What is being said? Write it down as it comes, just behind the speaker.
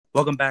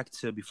Welcome back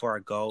to Before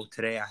I Go.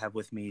 Today I have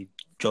with me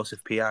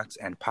Joseph Piox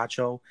and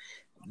Pacho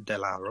de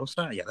la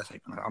Rosa. Yeah, that's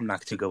like I'm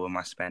not too good with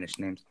my Spanish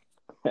names,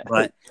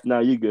 but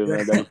No, you good,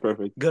 man. That was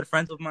perfect. good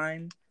friends of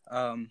mine.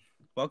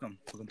 Welcome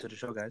to the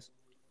show, guys.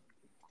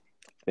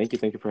 Thank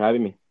you for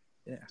having me.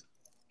 Yeah.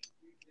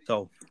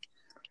 So,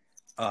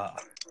 uh,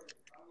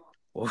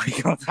 what we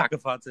gonna talk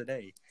about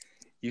today?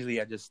 Usually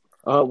I just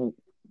go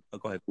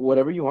ahead.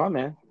 Whatever you want,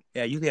 man.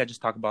 Yeah, usually I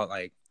just talk about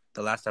like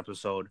the last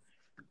episode,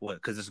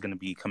 because this is gonna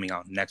be coming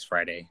out next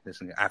Friday.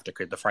 This is after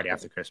the Friday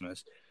after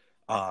Christmas.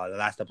 The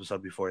last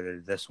episode before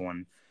this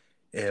one,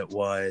 it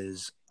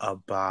was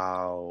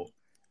about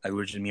like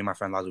me and my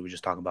friend Lazo. We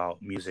just talk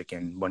about music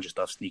and a bunch of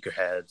stuff,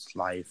 sneakerheads,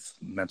 life,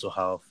 mental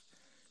health,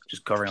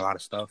 just covering a lot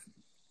of stuff.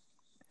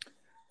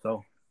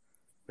 So,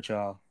 what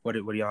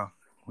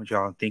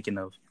y'all thinking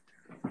of?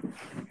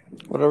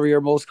 Whatever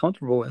you're most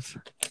comfortable with.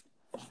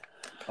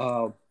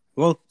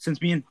 Well,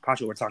 since me and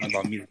Pacho were talking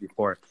about music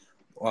before,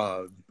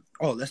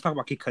 let's talk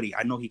about Kid Cudi.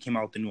 I know he came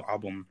out with the new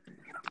album.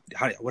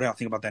 What do y'all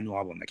think about that new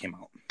album that came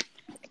out?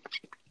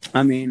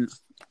 I mean,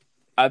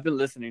 I've been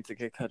listening to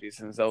Kid Cudi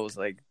since I was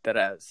like that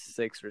at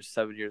 6 or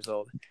 7 years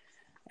old,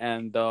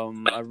 and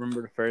I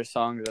remember the first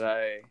song that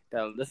I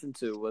listened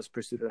to was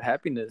 "Pursuit of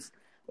Happiness."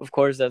 Of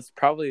course, that's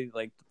probably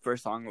like the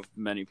first song of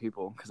many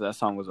people because that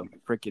song was a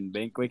freaking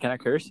bang. Wait, can I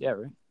curse? Yeah,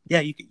 right. Yeah,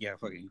 you could. Yeah,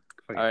 fucking.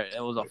 All right,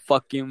 it was a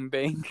fucking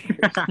bang.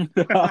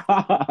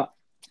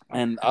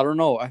 And I don't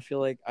know. I feel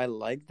like I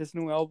like this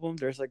new album.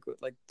 There's like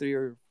 3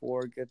 or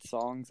 4 good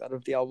songs out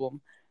of the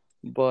album,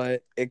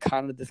 but it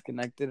kind of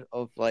disconnected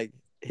of like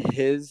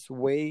his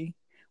way,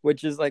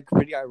 which is like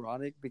pretty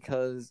ironic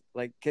because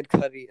like Kid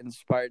Cudi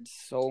inspired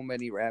so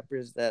many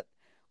rappers that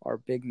are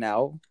big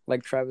now,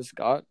 like Travis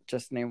Scott.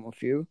 Just name a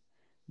few.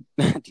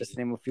 Just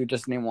name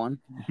one.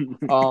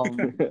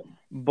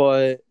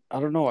 But I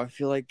don't know. I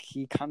feel like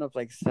he kind of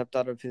like stepped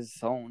out of his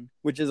zone,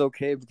 which is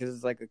okay because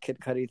it's like a Kid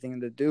Cudi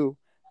thing to do.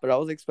 But I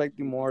was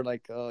expecting more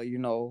like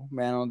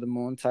Man on the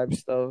Moon type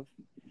stuff.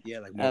 Yeah,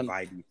 like more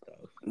vibey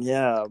stuff.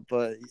 Yeah,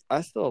 but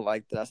I still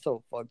liked it. I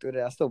still fucked with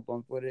it. I still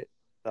bumped with it.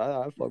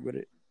 I fuck with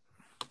it.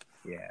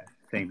 Yeah,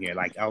 same here.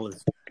 Like I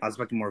was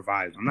expecting more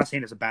vibes. I'm not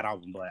saying it's a bad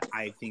album, but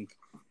I think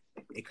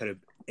it could have,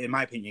 in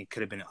my opinion, could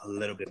have been a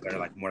little bit better.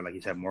 Like more, like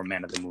you said, more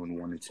Man of the Moon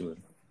 1 and 2.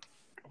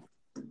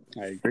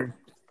 I agree.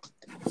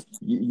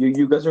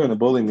 You guys are gonna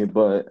bully me,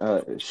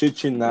 but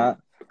should you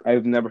not?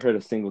 I've never heard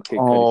a single Kid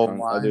Cudi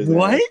song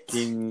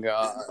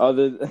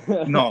other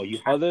than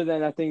other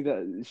than I think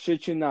that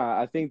should you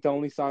not? I think the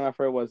only song I've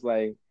heard was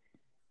like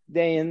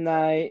Day and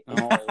Night. I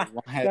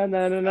don't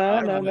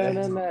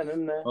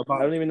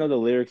even know the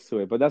lyrics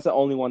to it, but that's the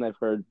only one I've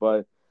heard.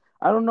 But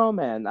I don't know,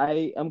 man.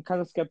 I'm kind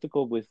of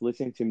skeptical with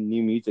listening to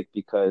new music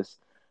because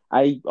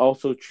I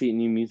also treat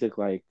new music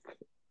like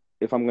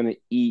if I'm gonna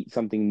eat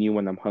something new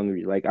when I'm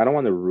hungry. Like I don't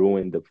want to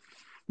ruin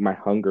my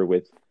hunger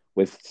with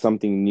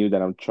something new that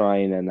I'm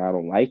trying and I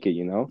don't like it.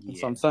 Yeah.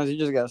 Sometimes you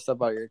just gotta step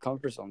out of your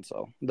comfort zone.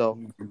 So though,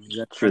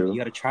 true. You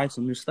gotta try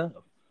some new stuff.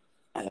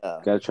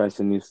 Gotta try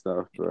some new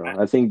stuff, bro.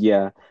 I think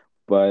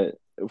but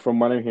from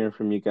what I'm hearing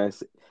from you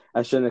guys,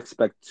 I shouldn't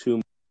expect too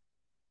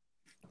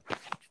much.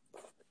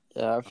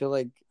 Yeah, I feel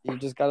like you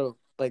just gotta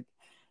like,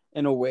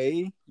 in a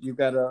way, you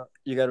gotta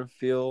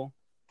feel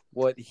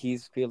what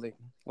he's feeling.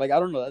 Like I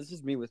don't know, that's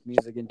just me with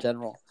music in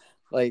general.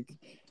 Like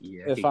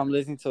if I'm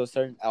listening to a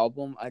certain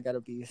album, I gotta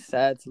be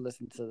sad to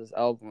listen to this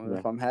album. Yeah.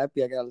 If I'm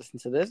happy, I gotta listen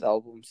to this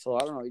album. So I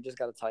don't know, you just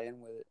gotta tie in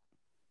with it.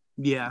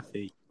 Yeah, I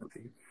think.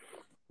 Okay.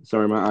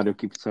 Sorry, my audio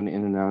keeps turning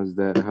in and out. Is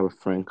that I have a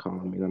friend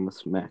calling me and I'm gonna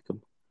smack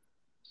him.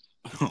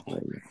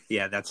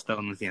 Yeah, that's the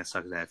only thing that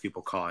sucks, that if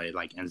people call it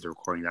like ends the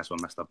recording. That's what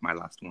messed up my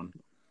last one.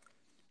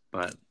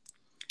 But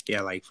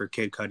yeah, like for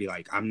Kid Cudi,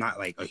 like I'm not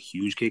like a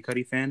huge Kid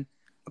Cudi fan,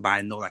 but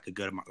I know like a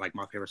good amount. Like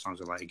my favorite songs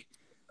are like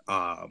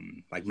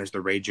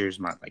Mr. Rager's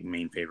my like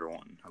main favorite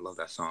one. I love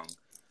that song.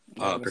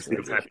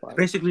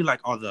 Basically like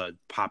all the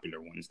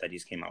popular ones that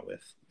he's came out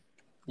with.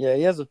 Yeah,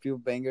 he has a few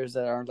bangers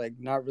that are like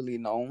not really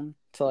known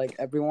to like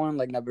everyone,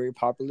 like not very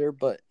popular,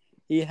 but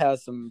he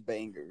has some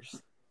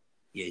bangers.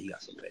 Yeah, he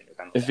got some bangers.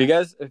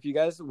 If you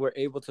guys were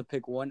able to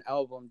pick one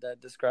album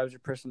that describes your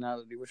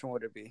personality, which one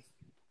would it be?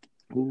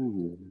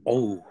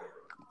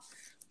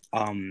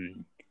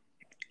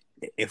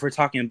 If we're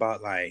talking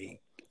about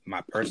like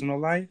my personal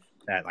life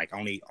that like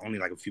only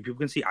like a few people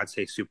can see, I'd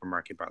say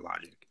Supermarket by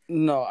Logic.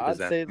 No, I'd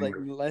say like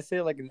let's say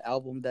like an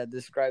album that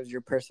describes your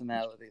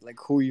personality, like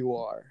who you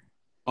are.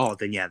 Oh,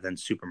 then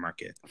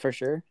Supermarket. For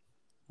sure.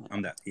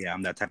 I'm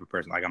that type of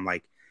person. Like I'm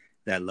like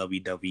that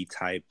lovey-dovey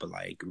type, but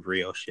like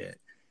real shit.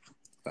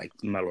 Like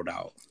mellowed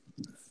out.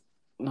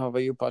 How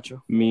about you,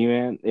 Pacho? Me,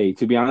 man. Hey,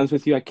 to be honest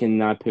with you, I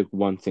cannot pick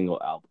one single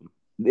album.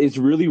 It's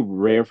really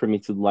rare for me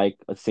to like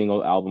a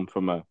single album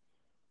from a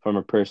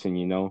person,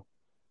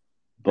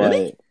 But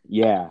really?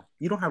 Yeah.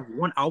 You don't have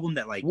one album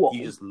that like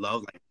you just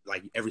love,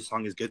 like every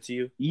song is good to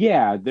you?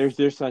 Yeah,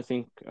 there's I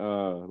think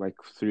like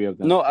 3 of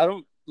them. No, I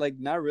don't like,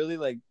 not really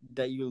like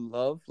that you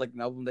love, like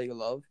an album that you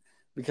love.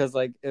 Because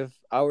like if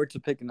I were to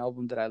pick an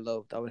album that I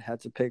loved, I would have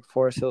to pick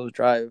Forest Hills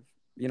Drive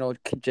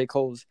J.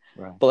 Cole's,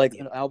 Right. but like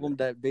an album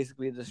that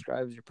basically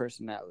describes your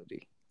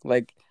personality.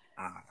 Like,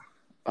 I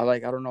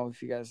don't know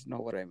if you guys know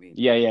what I mean.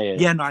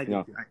 Yeah. No, I do.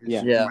 No.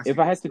 Yeah. Yeah. If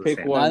I had to pick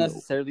Not one,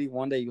 necessarily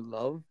one that you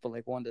love, but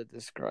like one that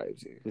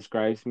describes you.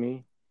 describes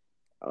me.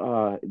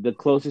 The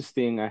closest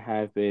thing I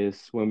have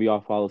is "When We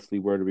All Fall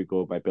Asleep, Where Do We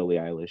Go" by Billie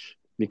Eilish,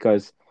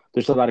 because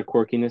there's a lot of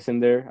quirkiness in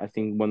there. I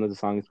think one of the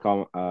songs is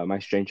called "My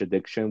Strange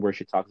Addiction," where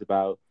she talks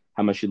about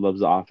how much she loves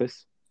The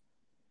Office,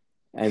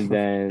 and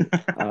then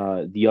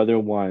the other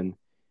one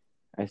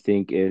I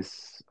think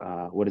is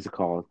what is it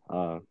called?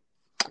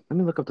 Let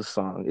me look up the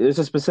song. It's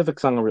a specific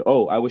song.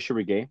 Oh, "I Wish You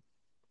Were Gay."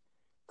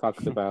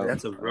 Talks about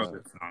That's a real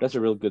good song. that's a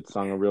real good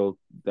song. A real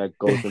that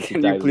goes into.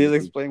 Can you please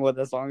explain what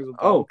that song is about?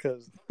 Oh,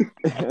 because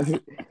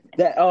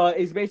that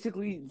is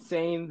basically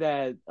saying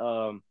that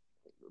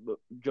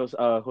just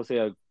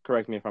Hosea,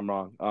 correct me if I'm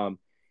wrong.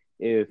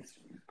 If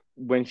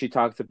when she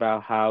talks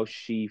about how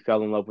she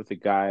fell in love with a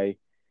guy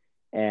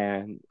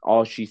and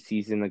all she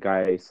sees in the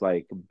guy is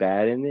like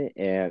bad in it,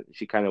 and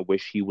she kind of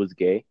wish he was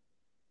gay.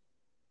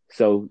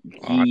 So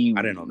I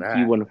didn't know that.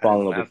 he wouldn't fall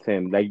in love with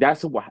him. Like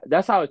that's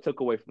how I took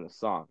away from the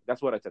song.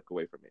 That's what I took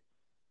away from it.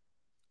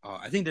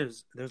 I think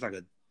there's like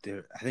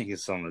I think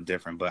it's something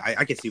different, but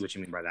I can see what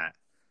you mean by that.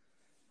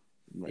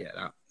 Right.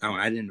 Yeah, that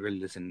one, I didn't really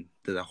listen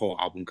to the whole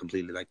album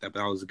completely like that, but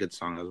that was a good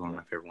song. That was one of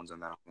my favorite ones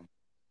on that album.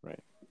 Right.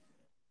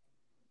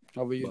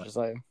 How about you,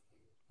 Josiah?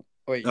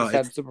 Wait, you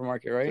said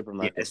Supermarket, right?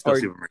 Supermarket. Yeah, it's still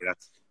Supermarket.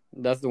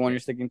 That's the one you're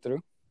sticking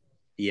through?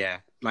 Yeah.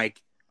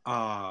 Like,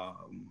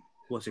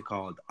 what's it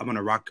called? I'm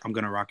gonna rock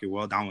your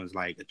world. That one's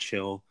like a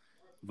chill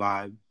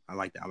vibe. I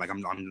like that. Like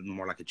I'm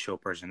more like a chill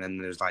person. Then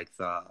there's like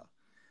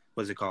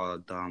what's it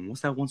called?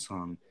 What's that one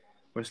song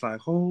where it's like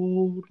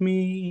hold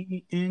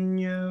me in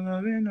your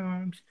loving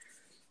arms?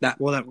 That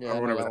one.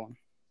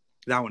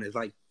 That one is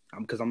like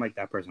because I'm like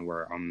that person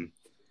where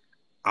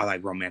I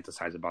like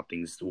romanticize about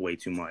things way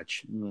too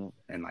much, and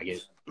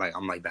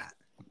I'm like that.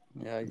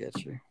 Yeah, I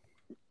get you.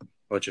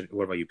 What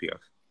about you, Piox?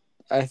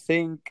 I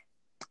think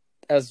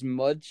as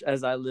much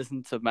as I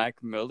listen to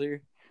Mac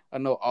Miller, I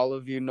know all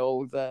of you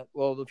know that.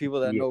 Well, the people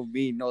that know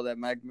me know that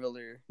Mac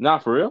Miller.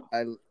 Not for real.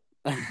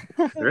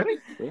 Really?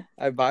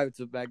 I vibe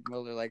to Mac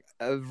Miller like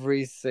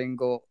every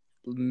single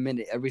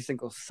minute, every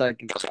single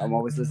second. I'm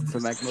always listening to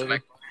Mac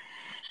Miller.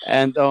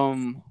 And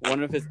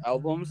one of his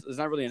albums, it's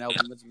not really an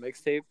album, it's a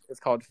mixtape. It's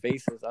called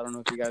Faces. I don't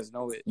know if you guys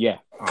know it. Yeah.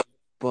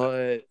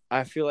 But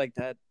I feel like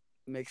that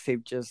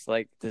mixtape just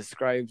like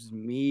describes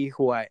me,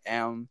 who I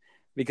am,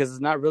 because it's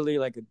not really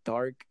like a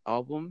dark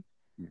album,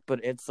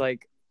 but it's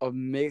like a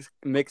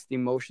mixed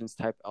emotions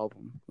type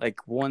album.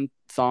 Like one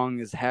song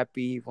is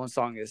happy, one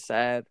song is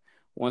sad,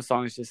 one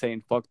song is just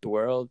saying fuck the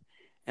world.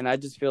 And I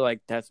just feel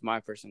like that's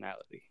my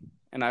personality.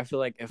 And I feel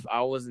like if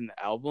I was an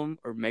album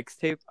or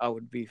mixtape, I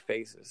would be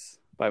Faces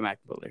by Mac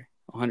Miller.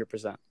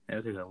 100%. Yeah,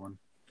 I'll take that one.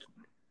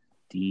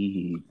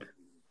 Deep.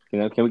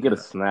 Can we get a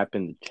snap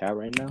in the chat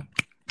right now?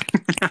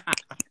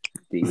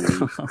 Deep.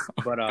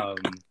 But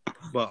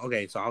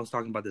okay, so I was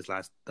talking about this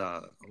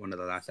one of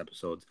the last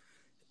episodes.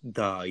 What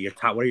are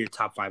your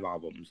top 5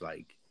 albums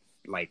like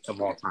of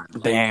all time?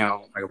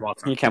 Damn. Like of all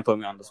time. You can't put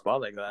me on the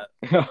spot like that.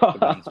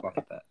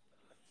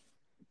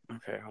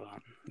 Okay, hold on.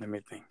 Let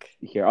me think.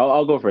 Here,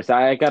 I'll go first.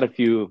 I got a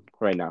few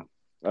right now.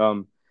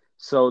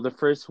 So the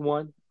first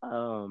one,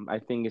 I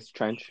think is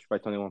Trench by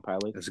 21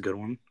 Pilots. That's a good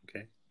one.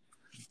 Okay.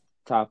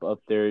 Top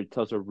up there. It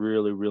tells a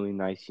really, really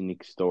nice,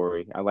 unique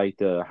story. I like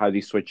how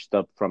they switched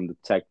up from the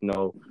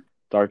techno,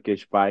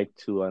 darkish vibe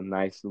to a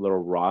nice little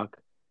rock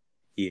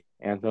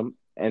anthem.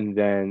 And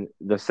then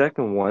the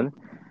second one,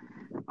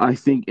 I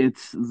think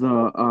it's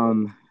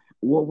the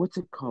what's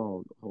it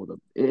called? Hold up.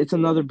 It's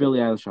another Billie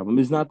Eilish album.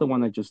 It's not the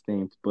one I just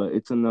named, but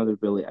it's another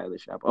Billie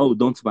Eilish album. Oh,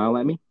 Don't Smile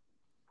at Me.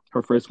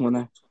 Her first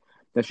one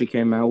that she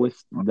came out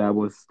with. That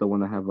was the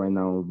one I have right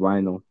now on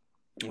vinyl.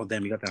 Well,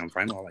 damn, you got that on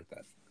vinyl. I like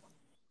that.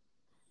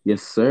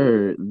 Yes,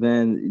 sir.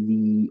 Then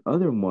the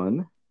other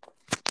one,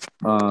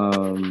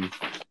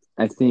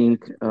 I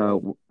think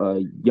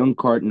Young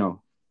Card.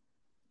 No,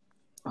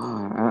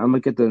 I'm gonna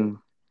get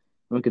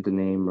the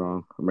name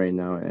wrong right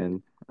now,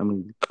 and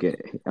I'm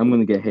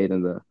gonna get hate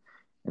in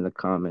the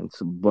comments.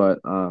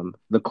 But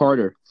the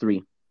Carter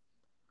 3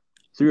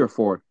 or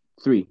 4,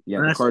 3.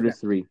 Yeah, the Carter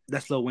 3.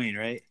 That's Lil Wayne,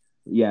 right?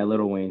 Yeah,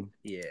 Lil Wayne.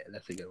 Yeah,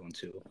 that's a good one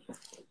too.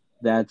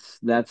 That's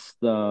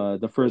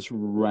the first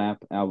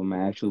rap album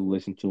I actually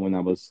listened to when I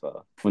was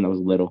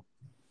little.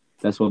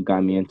 That's what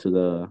got me into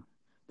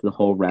the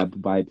whole rap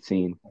vibe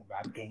scene.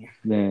 Rap game.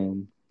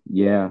 Then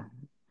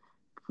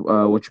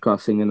what you call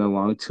singing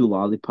along to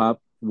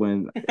Lollipop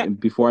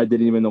before I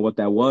didn't even know what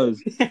that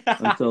was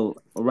until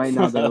right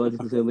now that I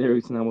listen to the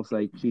lyrics and I was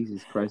like,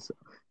 Jesus Christ,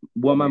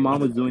 what my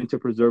mom was doing to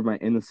preserve my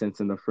innocence,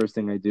 and the first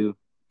thing I do.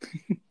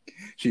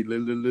 She my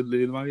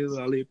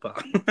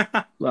lollipop.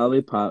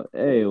 Lollipop.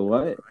 Hey,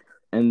 what?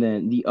 And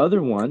then the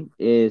other one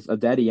is a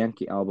Daddy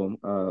Yankee album.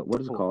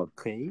 What is it called?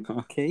 Okay.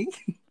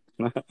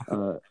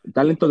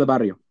 Talento de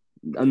Barrio.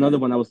 Another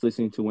one I was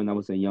listening to when I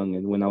was a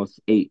youngin', when I was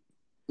 8.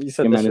 You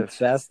said Yeah, that man, shit it's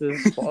fast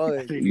as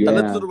fuck. yeah.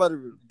 Damn.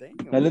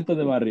 Talento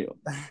de Barrio.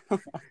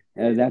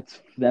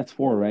 That's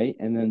four, right?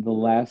 And then the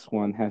last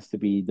one has to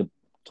be the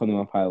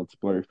 21 Pilots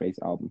Blurry Face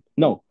album.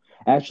 No,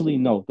 actually,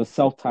 no, the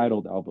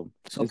self-titled album.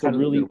 It's a Self-titled's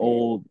really good.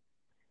 old.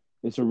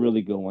 It's a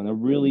really good one. A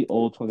really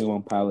old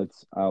 21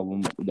 Pilots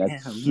album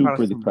that's Damn,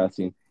 super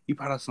depressing. you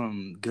brought us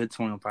some good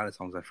 21 Pilot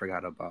songs I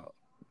forgot about.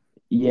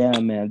 Yeah,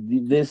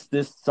 man. This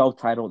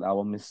self-titled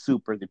album is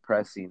super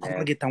depressing, I want to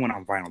man. get that one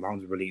on vinyl. That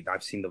one's really.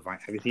 I've seen the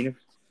vinyl. Have you seen it?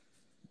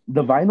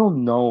 The vinyl,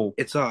 no.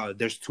 It's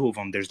there's two of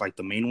them. There's like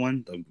the main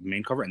one, the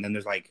main cover, and then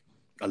there's like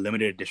a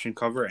limited edition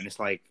cover, and it's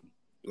like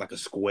a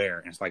square,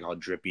 and it's like all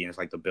drippy, and it's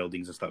like the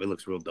buildings and stuff. It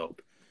looks real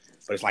dope,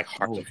 but it's like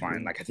hard to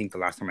find. Like I think the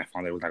last time I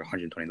found it was like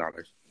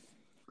 $120.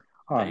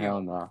 Oh, Damn.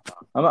 hell no.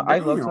 I love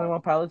Damn.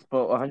 21 Pilots,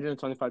 but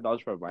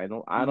 $125 for a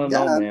vinyl? I don't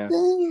know, God man.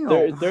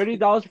 damn.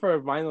 $30 for a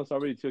vinyl is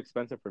already too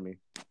expensive for me.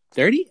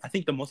 30? I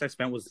think the most I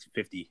spent was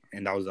 50,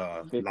 and that was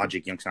a 50?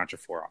 Logic Young Sinatra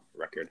 4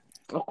 record.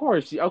 Of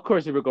course, you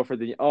would go for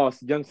the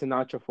Young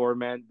Sinatra 4,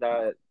 man.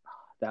 The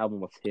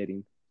album was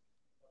hitting.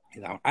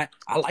 You know, I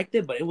liked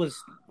it, but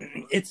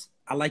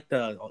I like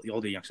the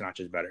older Young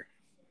Sinatra's better.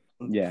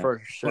 Yeah,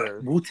 for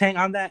sure. But Wu-Tang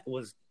on that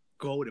was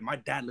golden. My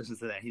dad listens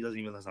to that. He doesn't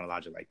even listen to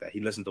Logic like that. He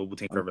listens to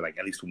Wu-Tang Forever like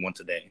at least once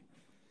a day.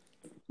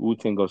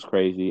 Wu-Tang goes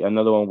crazy.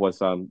 Another one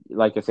was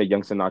like I said,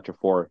 Young Sinatra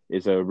 4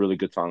 is a really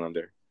good song on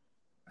there.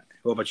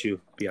 What about you,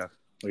 Pia?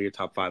 What are your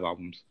top 5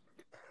 albums?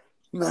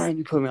 Man,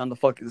 you put me on the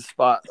fucking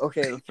spot.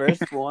 Okay, the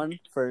first one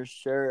for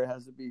sure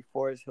has to be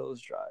Forest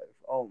Hills Drive.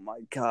 Oh my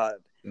god.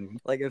 Mm-hmm.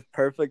 Like if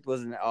Perfect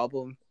was an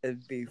album,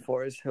 it'd be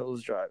Forest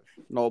Hills Drive.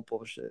 No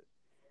bullshit.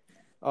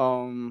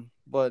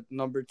 But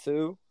number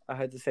 2, I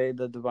had to say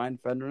The Divine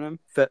Feminine.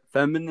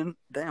 Feminine.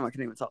 Damn, I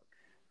can't even talk.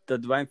 The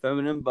Divine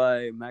Feminine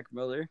by Mac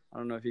Miller. I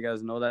don't know if you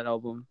guys know that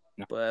album,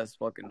 but that's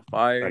fucking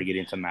fire. Gotta get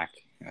into Mac.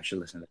 I should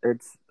listen to that.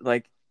 It's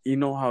like, you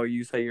know how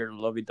you say you're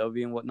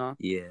lovey-dovey and whatnot?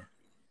 Yeah.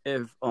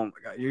 Oh my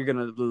god, you're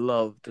gonna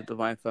love The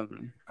Divine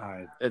Feminine.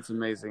 It's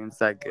amazing. It's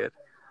that good.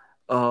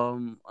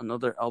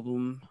 Another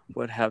album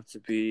would have to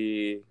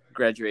be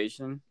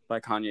Graduation by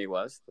Kanye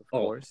West, of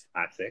course.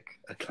 Classic.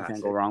 A You classic.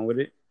 can't go wrong with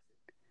it.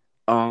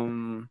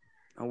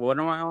 What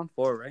am I on?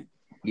 4, right?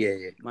 Yeah.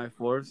 My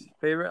 4th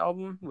favorite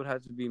album would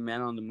have to be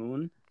Man on the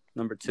Moon.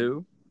 Number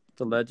 2,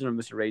 The Legend of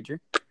Mr. Rager,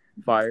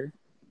 fire.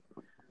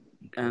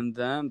 Okay. And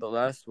then the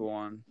last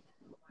one,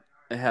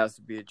 it has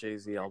to be a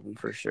Jay-Z album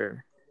for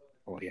sure.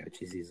 Oh yeah,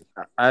 Jay-Z's.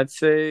 I'd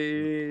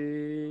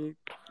say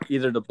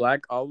either the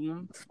Black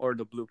Album or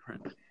the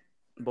Blueprint.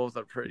 Both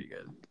are pretty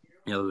good.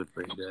 Yeah, those are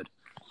pretty good.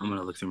 I'm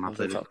gonna look through my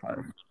Those are playlist. top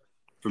 5.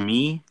 For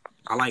me,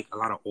 I like a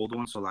lot of old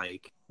ones. So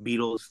like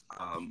Beatles,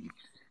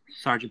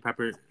 Sgt.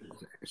 Pepper,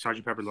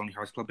 Lonely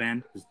Hearts Club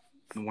Band is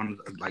one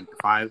of like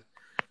 5,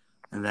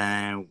 and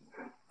then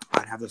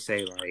I'd have to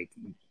say like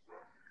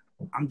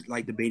I'm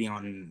like debating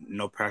on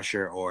No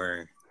Pressure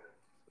or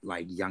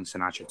like Young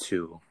Sinatra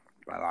 2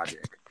 by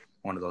Logic.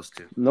 One of those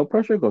two. No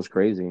Pressure goes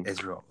crazy.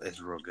 It's real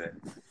good.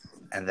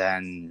 And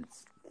then,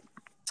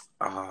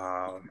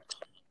 man,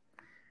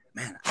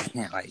 I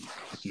can't I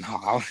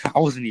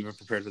wasn't even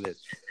prepared for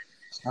this.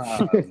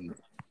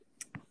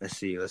 Let's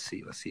see.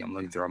 I'm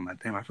looking through all my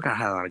thing. I forgot I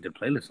had a lot of good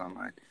playlists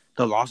online.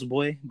 The Lost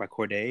Boy by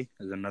Corday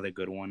is another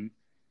good one.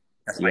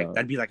 That's like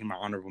that'd be like in my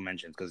honorable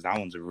mentions because that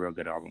one's a real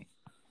good album.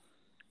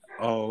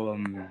 I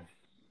don't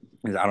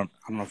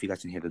know if you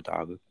guys can hear the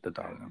dog.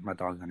 My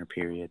dog's on her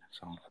period,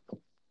 so.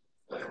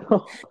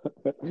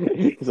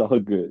 It's all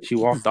good. She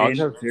walked dogs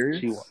in. have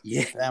periods?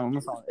 Yeah. Damn,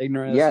 I'm so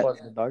ignorant Yeah. as fuck.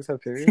 The dogs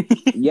have periods?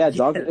 Yeah,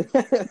 dogs.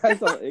 I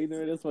saw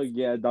ignorant as fuck.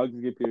 Yeah, dogs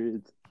get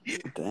periods.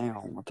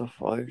 Damn, what the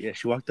fuck? Yeah,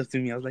 she walked up to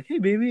me. I was like, "Hey,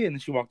 baby," and then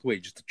she walked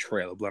away. Just a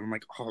trail of blood. I'm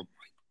like, "Oh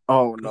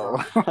Oh no."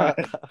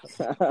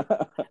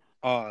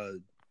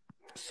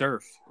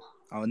 Surf.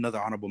 Another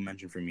honorable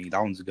mention for me.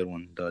 That one's a good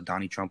one. The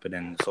Donnie Trumpet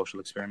and Social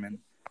Experiment.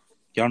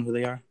 Y'all know who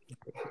they are?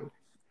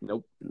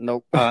 Nope.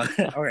 All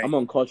right. I'm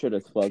uncultured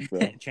as fuck, bro.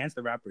 Chance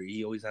the Rapper.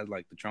 He always has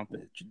like the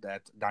trumpet.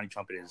 That Donnie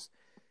Trumpet is.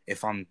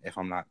 If I'm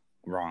not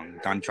wrong,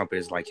 Donnie Trumpet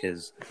is like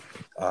his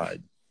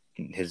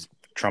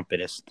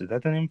trumpetist. Is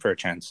that the name for a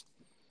Chance?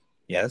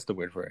 Yeah, that's the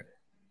word for it.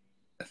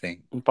 I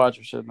think.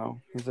 Pacho should know.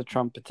 He's a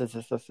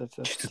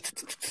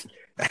trumpetist.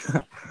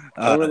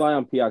 I rely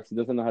on Piox. He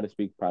doesn't know how to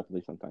speak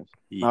properly sometimes.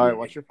 Yeah. All right,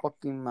 watch your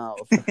fucking mouth.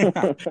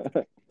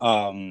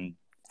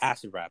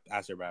 Acid Rap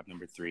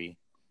number 3.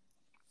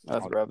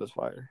 Acid Rap is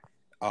fire.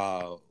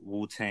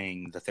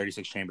 Wu-Tang, the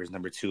 36 Chambers,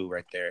 number 2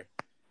 right there.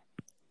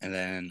 And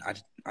then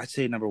I'd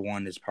say number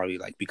 1 is probably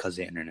like Because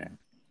of the Internet.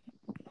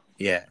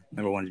 Yeah,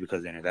 number 1 is Because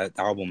of the Internet.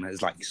 That album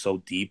is like so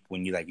deep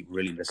when you like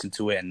really listen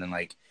to it, and then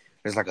like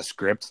there's like a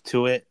script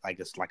to it, like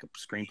it's like a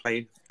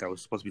screenplay that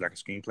was supposed to be like a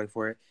screenplay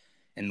for it.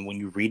 And when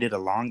you read it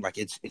along, like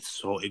it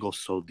goes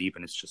so deep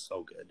and it's just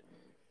so good.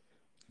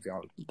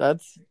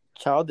 That's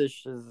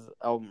Childish's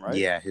album, right?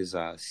 Yeah, his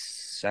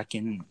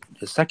second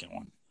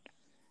one.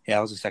 Yeah,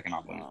 that was the second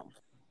album. Wow.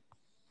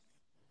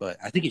 But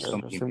I think he's still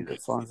making some good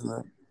music. songs in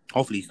that.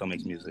 Hopefully, he still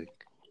makes music.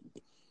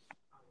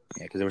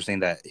 Yeah, because they were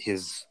saying that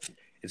it's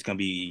gonna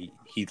be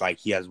he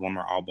has one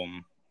more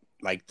album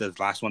like the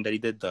last one that he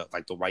did, the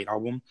White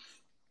Album,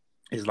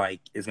 is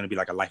gonna be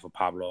like a Life of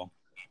Pablo,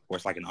 where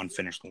it's like an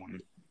unfinished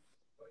one.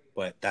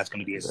 But that's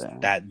gonna be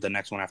the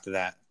next one after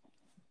that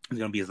is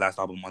gonna be his last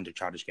album under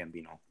Childish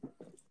Gambino.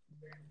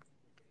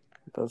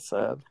 That's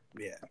sad.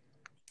 Yeah.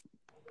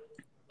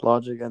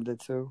 Logic ended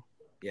too.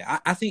 Yeah,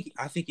 I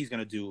think he's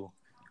gonna do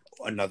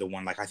another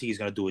one. Like I think he's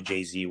gonna do a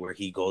Jay-Z where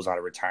he goes out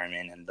of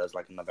retirement and does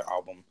like another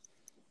album.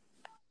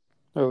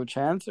 Oh,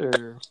 Chance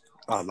or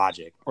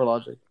Logic. Or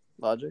Logic.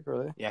 Logic,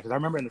 really? Yeah, because I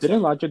remember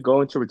didn't Logic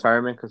go into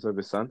retirement because of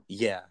his son?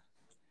 Yeah.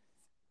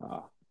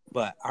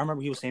 But I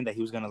remember he was saying that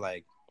he was gonna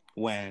like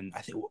when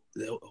I think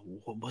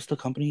what's the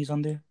company he's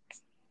under?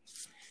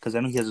 Because I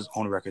know he has his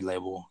own record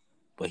label,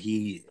 but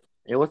he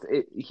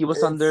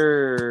was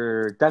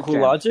under Def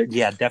Jam. Logic?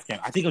 Yeah, Def Jam.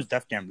 I think it was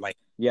Def Jam. Like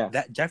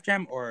that Def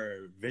Jam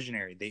or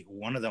Visionary.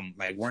 One of them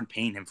like weren't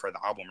paying him for the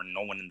album or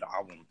no one in the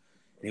album.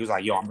 And he was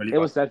like, "Yo, I'm really." It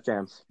was Def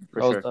Jam's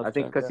for sure. I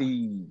think because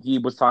he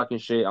was talking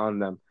shit on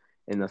them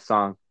in the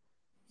song.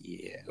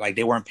 Yeah, like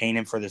they weren't paying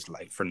him for this,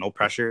 like for no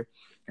pressure,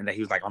 and that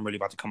he was like, "I'm really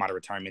about to come out of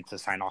retirement to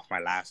sign off my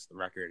last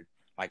record,"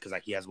 like because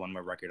like he has one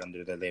more record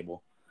under the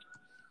label.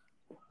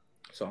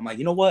 So I'm like,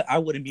 you know what? I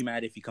wouldn't be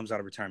mad if he comes out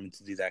of retirement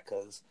to do that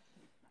because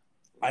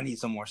I need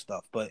some more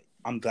stuff. But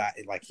I'm glad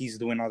like he's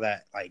doing all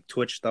that like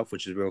Twitch stuff,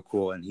 which is real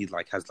cool, and he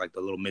like has like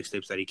the little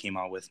mixtapes that he came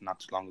out with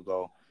not too long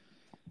ago,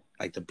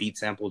 like the beat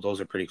samples.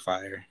 Those are pretty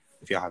fire.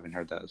 If y'all haven't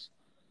heard those,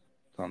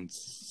 on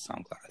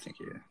SoundCloud, I think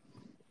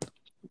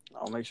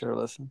I'll make sure to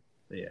listen.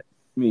 Yeah,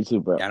 me too,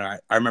 bro. Yeah,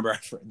 I remember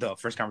the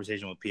first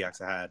conversation with Piox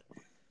I had.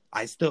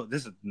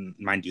 This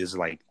is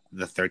like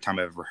the third time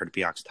I've ever heard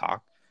Piox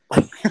talk.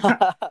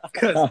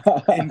 Because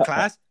in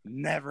class,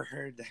 never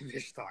heard that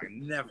bitch talk.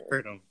 Never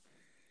heard him.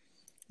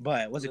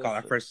 But what's it called?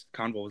 Our first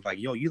convo was like,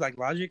 "Yo, you like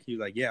Logic?" He was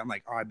like, "Yeah." I'm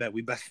like, "Oh, I bet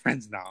we best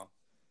friends now."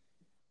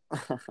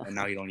 And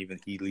now he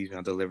leaves me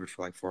undelivered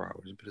for like 4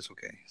 hours, but it's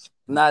okay.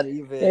 Not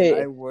even. Hey,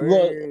 I work.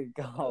 Look,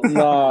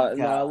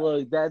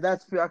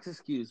 that's Piox's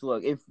excuse.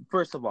 Look,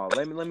 first of all,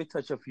 let me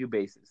touch a few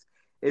bases.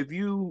 If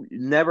you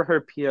never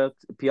heard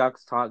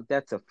Piox talk,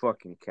 that's a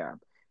fucking cap.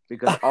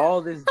 Because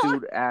all this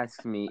dude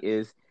asks me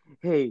is,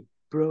 "Hey,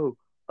 bro,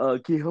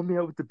 can you help me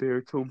out with the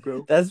baritone,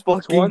 bro?" That's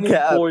fucking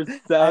cap.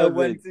 24/7. I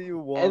went to you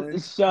once.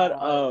 And shut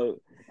up.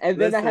 And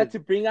then I had to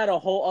bring out a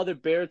whole other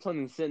baritone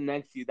and sit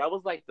next to you. That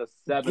was like the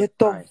 7th Get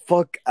the time.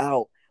 fuck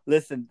out.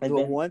 Listen, And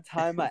the then... one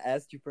time I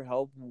asked you for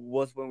help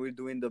was when we were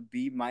doing the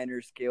B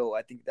minor scale.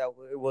 I think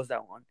it was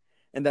that one.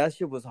 And that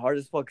shit was hard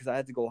as fuck because I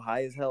had to go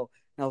high as hell.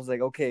 And I was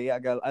like, okay,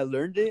 I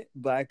learned it,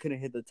 but I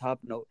couldn't hit the top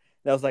note.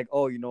 And I was like,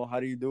 oh,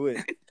 how do you do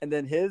it? And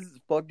then his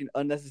fucking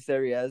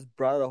unnecessary ass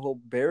brought out a whole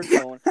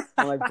baritone.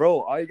 I'm like, bro,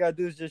 all you gotta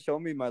do is just show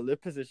me my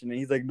lip position. And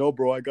he's like, no,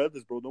 bro, I got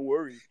this, bro. Don't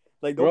worry.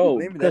 Like, don't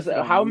blame me. Because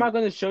how am I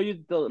going to show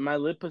you my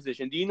lip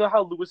position? Do you know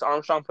how Louis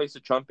Armstrong plays the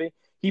trumpet?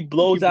 He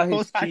blows out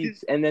his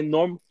cheeks, and then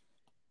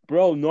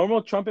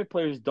normal trumpet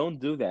players don't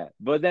do that.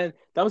 But then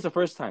that was the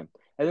first time.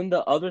 And then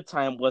the other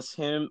time was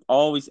him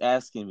always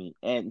asking me,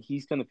 and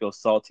he's going to feel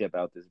salty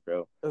about this,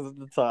 bro. Is it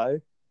the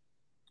tie?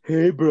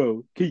 Hey,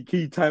 bro, can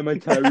you tie my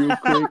tie real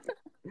quick?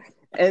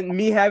 And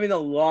me having a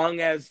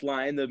long-ass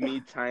line of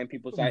me tying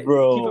people's tie.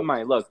 Bro. Keep in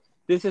mind, look,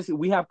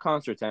 we have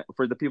concerts.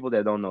 For the people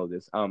that don't know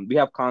this, we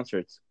have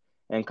concerts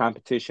and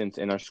competitions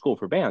in our school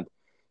for band.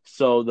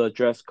 So the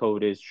dress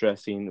code is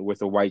dressing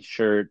with a white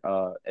shirt,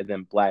 and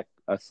then black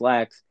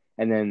slacks.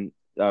 And then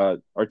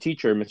our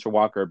teacher, Mr.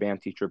 Walker, our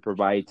band teacher,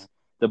 provides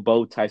the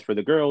bow ties for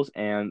the girls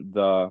and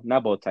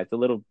not bow ties,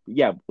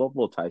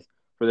 bow ties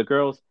for the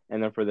girls.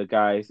 And then for the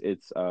guys,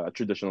 it's a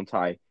traditional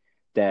tie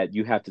that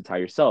you have to tie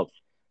yourself.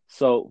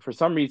 So for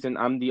some reason,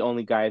 I'm the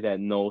only guy that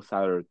knows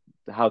how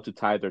to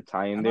tie their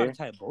tie in there.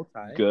 Tie a bow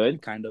tie.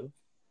 Good. Kind of.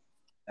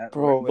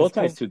 Bro, bow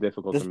tie is too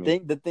difficult for me.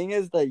 The thing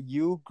is that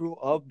you grew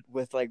up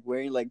with like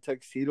wearing like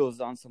tuxedos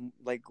on some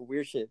like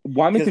weird shit.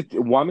 Want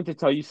me to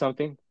tell you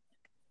something?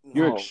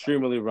 You're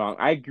extremely wrong.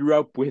 I grew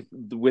up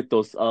with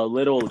those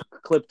little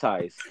clip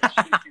ties.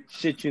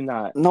 Shit you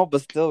not. No,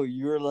 but still,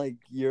 you're like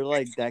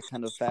that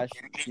kind of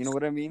fashion. You know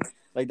what I mean?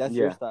 Like that's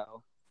your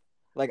style.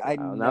 Like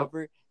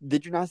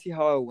did you not see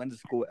how I went to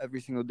school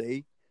every single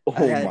day? Oh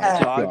I had my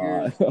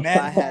joggers, God.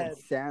 I had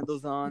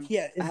sandals on.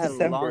 Yeah, I had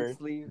long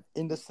sleeve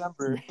in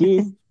December.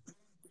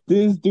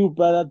 This dude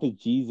brought out the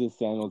Jesus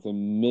sandals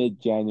in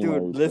mid-January.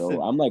 Dude, listen,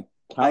 bro. I'm like,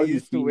 I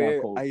used to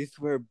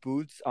wear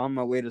boots on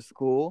my way to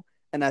school,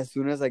 and as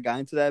soon as I got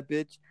into that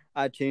bitch,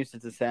 I changed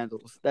it to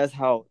sandals. That's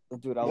how,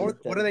 dude.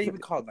 What are they even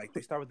called? Like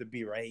they start with the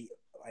B, right?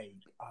 Like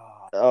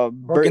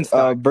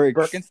Birkenstocks.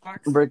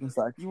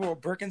 Birkenstocks. You wore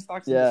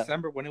Birkenstocks in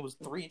December when it was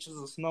 3 inches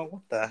of snow.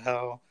 What the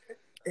hell?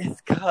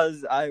 It's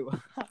because I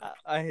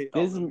hate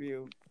all of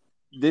you.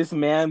 This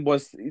man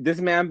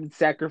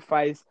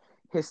sacrificed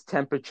his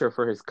temperature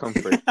for his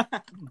comfort.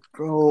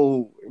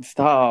 Bro,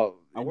 stop.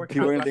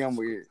 People are gonna think I'm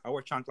weird. I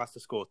wore chanclas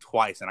to school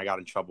twice and I got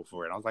in trouble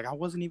for it. I was like, I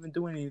wasn't even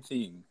doing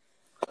anything.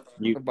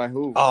 By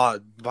who?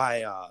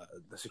 By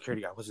the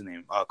security guy. What's his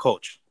name?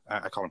 Coach.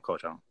 I call him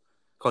Coach.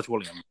 Coach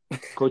Williams.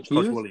 Coach Coach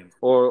Hughes Williams.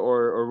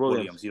 or Williams.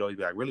 Williams. He'd always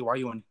be like, "Really? Why are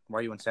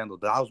you in sandals?"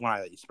 But that was when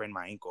I sprained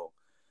my ankle,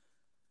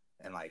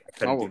 and like I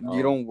couldn't do.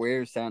 You don't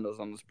wear sandals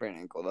on the sprained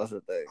ankle. That's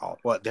the thing. Oh,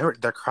 well, they're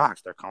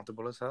Crocs. They're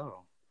comfortable as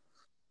hell.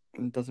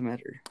 It doesn't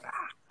matter.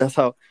 That's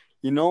how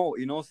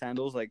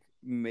sandals like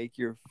make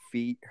your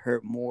feet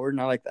hurt more.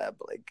 Not like that,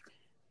 but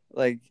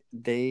like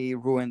they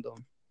ruin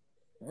them.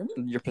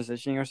 Your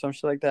positioning or some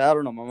shit like that. I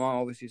don't know. My mom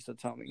always used to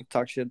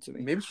talk shit to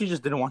me. Maybe she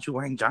just didn't want you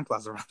wearing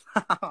chanclas around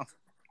the house.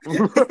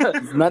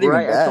 It's not even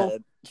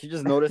bad. She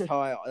just noticed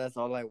how that's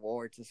all I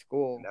wore to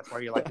school. That's why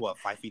you're like, what,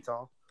 5 feet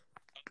tall?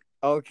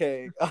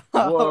 Okay.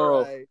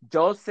 Whoa. Right.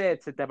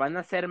 Joseph, se te van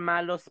a hacer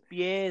mal los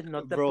pies.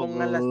 No te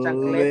pongan las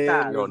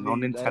chancletas. Yo, no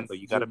Nintendo.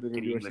 You gotta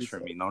get English for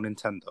me. No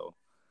Nintendo.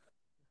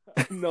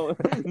 no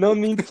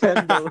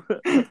Nintendo.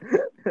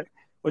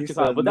 What you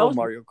call it? But that was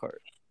Mario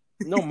Kart.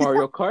 No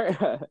Mario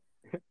Kart.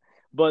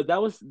 But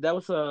that was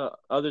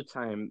other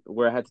time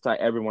where I had to tie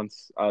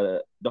everyone's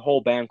the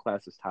whole band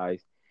class's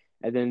ties,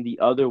 and then the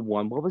other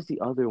one. What was the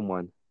other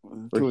one?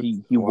 Where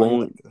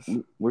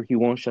he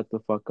won't shut the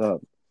fuck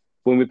up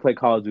when we play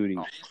Call of Duty.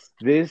 Oh.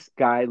 This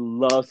guy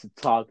loves to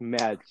talk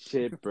mad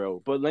shit,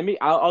 bro. But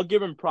I'll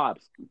give him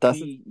props.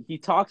 He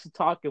talks the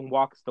talk and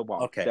walks the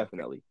walk. Okay,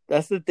 definitely.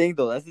 That's the thing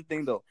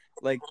though.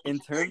 Like in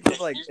terms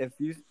of like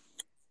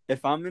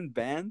if I'm in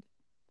band,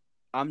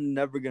 I'm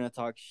never gonna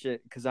talk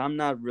shit because I'm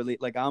not really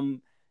like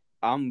I'm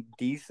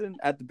decent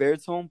at the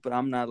baritone, but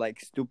I'm not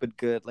like stupid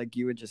good like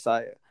you and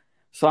Josiah.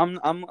 So I'm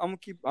gonna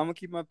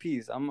keep my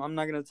peace. I'm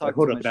not gonna talk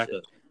too much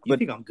shit. You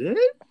think I'm good?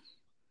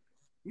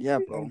 Yeah,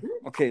 bro.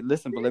 Okay,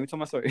 listen, but let me tell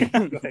my story.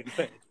 Go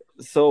ahead.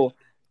 So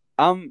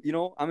I'm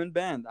in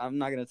band. I'm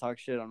not gonna talk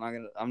shit.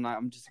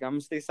 I'm just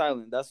gonna stay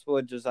silent. That's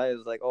what Josiah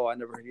is like. Oh, I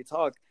never heard you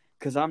talk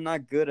because I'm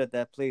not good at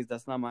that place.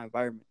 That's not my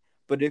environment.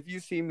 But if you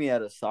see me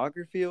at a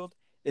soccer field,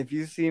 if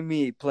you see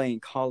me playing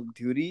Call of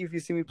Duty, if you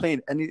see me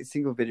playing any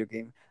single video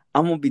game,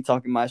 I'm gonna be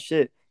talking my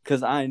shit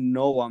because I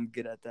know I'm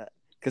good at that.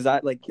 Because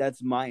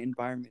that's my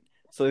environment.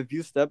 So if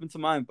you step into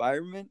my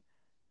environment,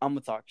 I'm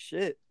gonna talk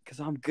shit because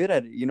I'm good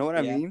at it. You know what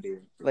I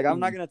mean? Like I'm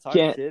not gonna talk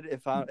shit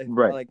if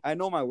like I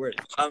know my words.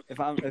 If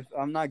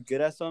I'm not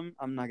good at something,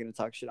 I'm not gonna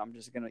talk shit. I'm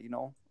just gonna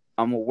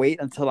I'm gonna wait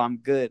until I'm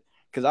good.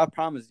 Because I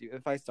promise you,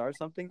 if I start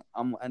something,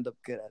 I'm gonna end up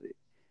good at it.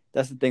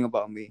 That's the thing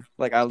about me.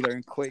 Like I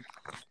learn quick.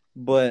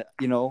 But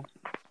yeah.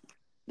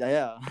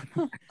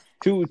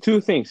 Two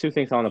things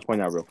I want to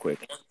point out real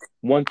quick.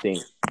 One thing,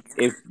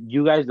 if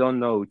you guys don't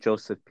know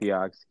Joseph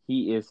Piox,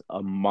 he is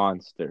a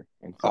monster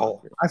in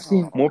soccer.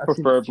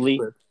 Preferably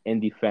in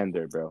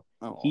defender, bro.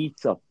 Oh.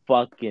 He's a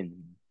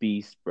fucking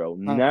beast, bro.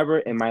 Never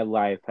in my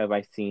life have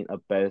I seen a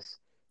best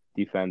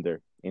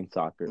defender in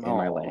soccer in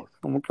my life.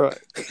 I'm gonna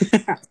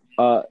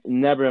cry.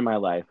 Never in my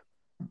life.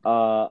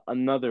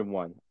 Another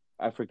one.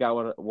 I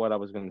forgot what I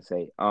was gonna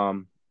say.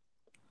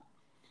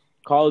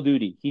 Call of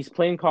Duty. He's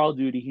playing Call of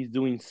Duty. He's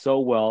doing so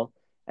well,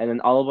 and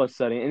then all of a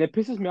sudden, and it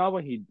pisses me off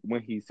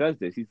when he says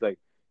this. He's like,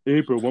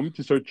 "Hey, bro, want me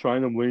to start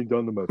trying? I'm laying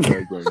down on my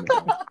bed right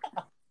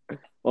now."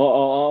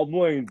 I'm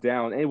laying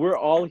down, and we're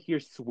all here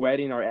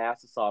sweating our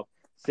asses off,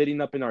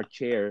 sitting up in our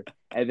chair,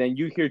 and then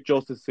you hear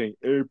Joseph saying,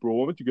 "Hey, bro,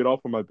 want me to get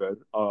off of my bed?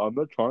 I'm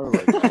not trying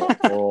right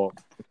now."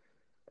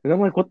 And I'm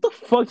like, "What the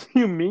fuck do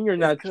you mean you're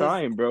not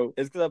trying, bro?"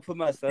 It's because I put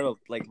my setup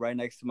like right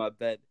next to my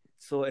bed.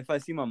 So if I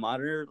see my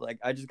monitor, like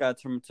I just gotta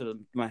turn to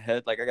my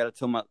head, like I gotta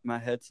tilt my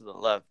head to the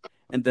left,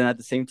 and then at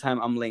the same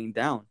time I'm laying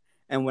down.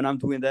 And when I'm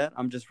doing that,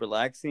 I'm just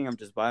relaxing, I'm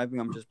just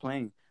vibing, I'm just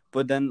playing.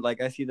 But then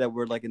like I see that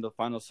we're like in the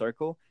final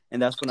circle, and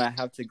that's when I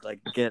have to like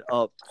get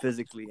up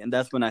physically, and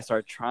that's when I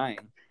start trying.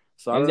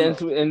 So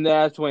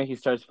that's when he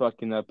starts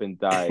fucking up and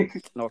dies.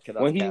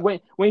 Okay,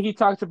 when he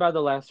talks about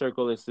the last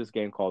circle, it's this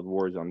game called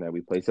Warzone that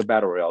we play. It's a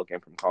battle royale game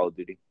from Call of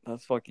Duty.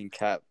 That's fucking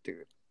cap,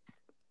 dude.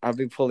 I'll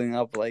be pulling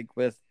up like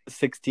with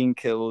 16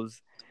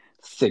 kills,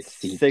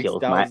 6,000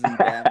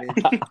 damage.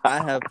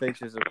 I have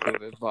pictures of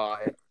proof it.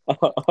 Bye.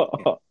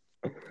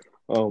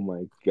 Oh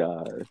my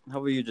god. How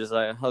about you,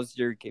 Josiah? How's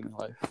your gaming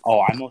life?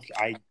 Oh, I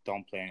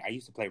don't play. I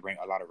used to play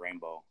a lot of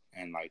Rainbow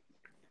and like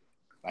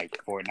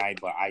Fortnite,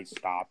 but I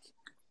stopped,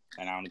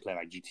 and I only play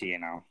like GTA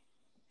now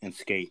and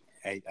skate.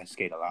 I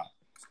skate a lot.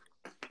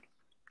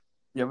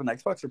 You have an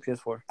Xbox or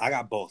PS4? I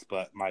got both,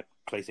 but my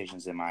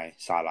PlayStation's in my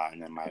sala,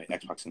 and then my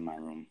Xbox in my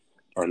room.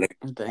 Or living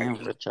room. Damn,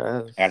 rich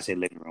ass. I gotta say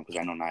living room because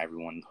I know not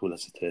everyone who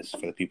listens to this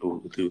for the people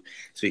who do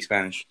speak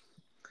Spanish.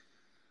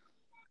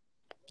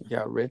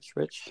 Yeah, rich.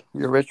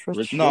 You're rich.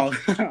 No,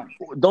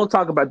 don't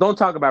talk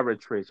about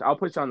rich. I'll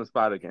put you on the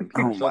spot again.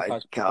 Oh my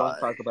god! Don't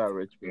talk about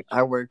rich.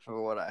 I work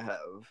for what I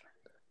have.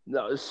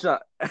 No,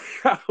 shut.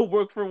 I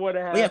work for what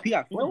I have. Oh, yeah,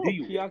 Piox. You know what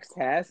Piox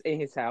has in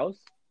his house?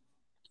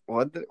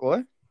 What? Go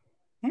ahead.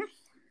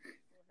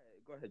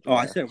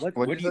 I said what?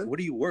 Where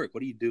do you work?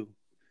 What do you do?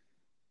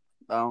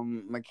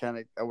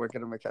 Mechanic. I work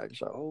at a mechanic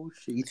shop. Oh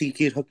shit! You think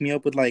you could hook me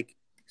up with like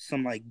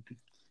some like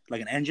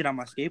an engine on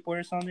my skateboard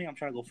or something? I'm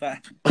trying to go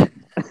fast.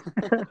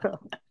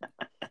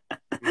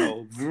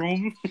 No,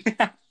 vroom.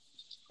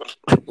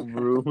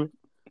 Vroom.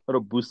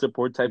 Little booster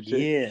port type shit.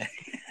 Yeah.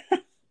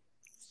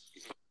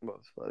 Well,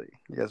 funny.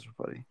 You guys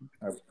are funny.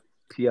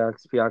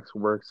 Piox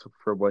works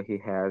for what he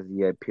has.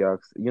 Yeah, Piox.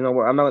 You know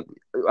what? I'm not.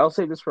 I'll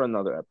save this for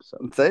another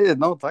episode. Say it.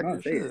 No, talk No,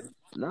 your say shit. it.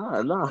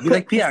 No. Be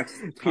like Piox.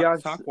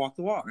 Piox. Talk, walk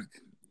the walk.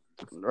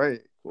 Right.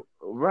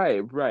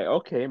 Right.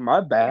 Okay,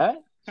 my bad.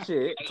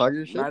 Shit. Talk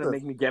your shit. Trying to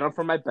make me get up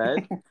from my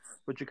bed.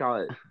 What you call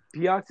it?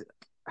 Piox.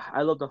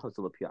 I love the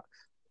hustle of Piox.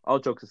 All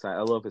jokes aside,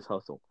 I love his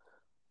hustle.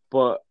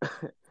 But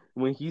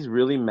when he's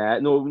really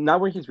mad, no,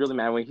 not when he's really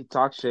mad. When he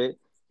talks shit,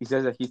 he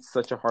says that he's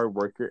such a hard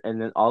worker,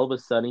 and then all of a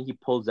sudden he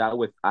pulls out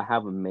with, "I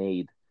have a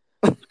maid.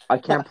 I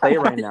can't play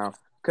right now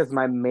because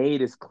my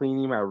maid is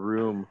cleaning my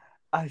room."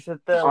 I said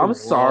that. I'm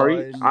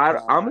sorry.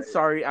 I'm time.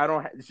 sorry. I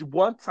don't.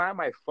 One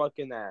time I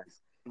fucking asked.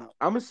 No.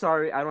 I'm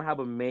sorry. I don't have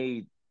a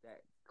maid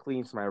that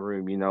cleans my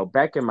room. You know,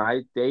 back in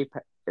my day,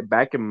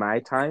 back in my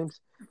times,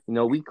 you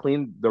know, we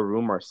cleaned the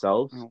room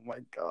ourselves. Oh my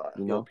god.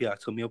 You Yo, know,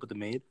 Piox, hook me up with the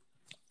maid.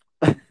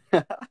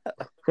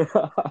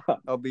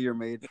 I'll be your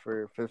maid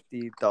for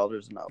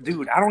 $50 an hour.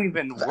 Dude, I don't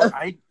even work.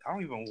 I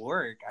don't even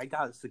work. I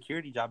got a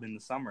security job in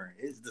the summer.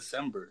 It's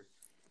December.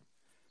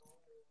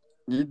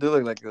 You do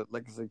look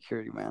like a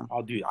security man.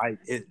 Oh, dude,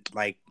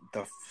 like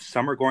the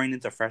summer going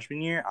into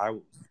freshman year. I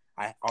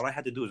all I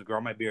had to do was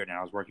grow my beard, and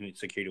I was working with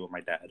security with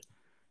my dad.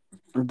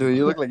 Dude,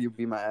 you look like you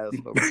beat my ass.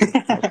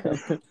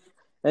 Okay.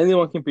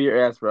 Anyone can be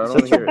your ass, bro. I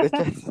don't Shut your hear it.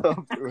 bitch ass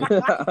up,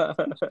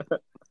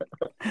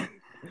 dude.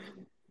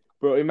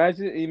 Bro,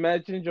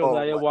 imagine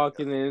Josiah my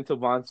walking into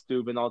Von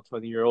Steuben, all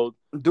 20-year-old.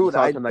 Dude,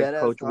 I talking like dead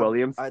Coach ass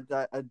Williams. I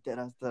dead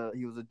ass thought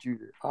he was a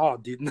junior. Oh,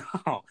 dude,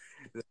 no,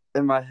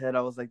 In my head,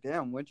 I was like,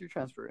 "Damn, when'd you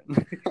transfer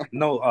in?"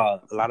 no.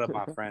 A lot of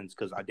my friends,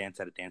 because I dance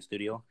at a dance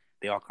studio,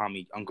 they all call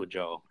me Uncle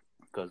Joe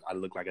because I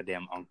look like a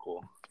damn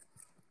uncle.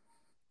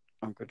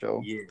 Uncle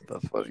Joe. Yeah,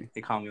 That's funny.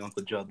 they call me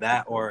Uncle Joe.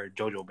 That or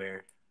Jojo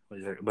Bear. But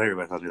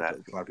everybody calls me that.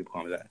 A lot of people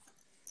call me that.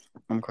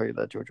 I'm gonna call you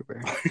that, Jojo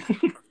Bear.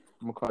 I'm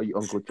gonna call you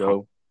Uncle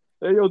Joe.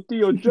 Hey, yo,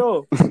 Tio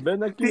Joe. Ven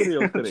aquí,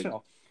 Rio Tres.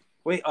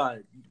 Wait,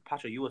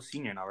 Pacho, you a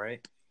senior now,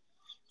 right?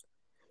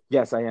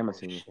 Yes, I am a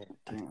senior.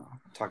 Damn.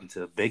 Talking to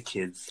the big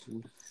kids.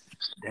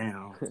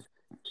 Damn.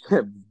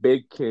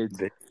 Big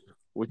kids.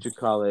 What you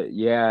call it?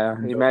 Yeah.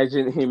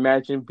 Imagine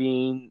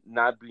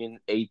not being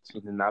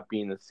 18 and not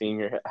being a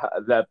senior.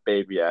 That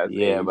baby ass.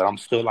 Yeah, age. but I'm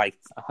still like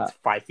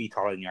 5 feet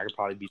taller than you. I could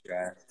probably beat your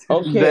ass.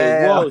 Okay,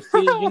 Damn. whoa. See,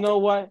 you know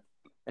what?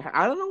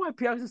 I don't know why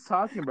Piox is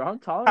talking, bro. I'm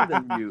taller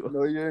than you.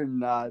 No, you're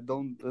not.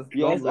 Don't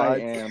Yes, lie. I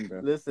am, bro.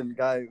 Listen,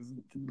 guys,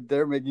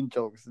 they're making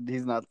jokes.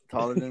 He's not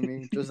taller than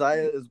me.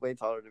 Josiah is way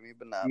taller than me,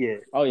 but not. Yeah.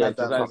 Oh yeah, Not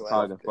that Josiah's little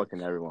taller ass than bitch.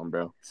 fucking everyone,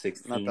 bro.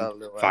 16, Not that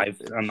little 5. ass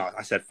bitch. I'm not.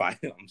 I said 5.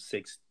 I'm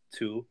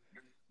 6'2".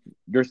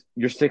 You're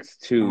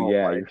 6'2". Oh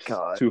Yeah, my you're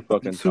God. too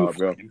fucking tall,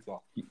 bro.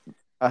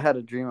 I had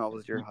a dream I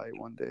was your height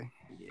one day.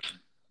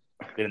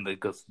 Yeah. Didn't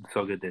look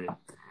so good, did it?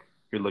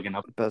 You're looking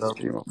up. Best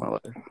dream of my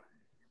life.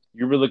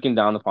 You were looking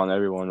down upon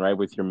everyone, right?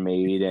 With your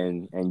maid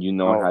and you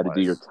know Oh how to my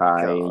do your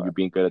tie God. and you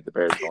being good at the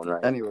baritone,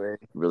 right? Anyway.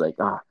 You were like,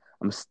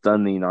 I'm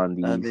stunning on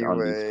these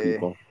Anyway.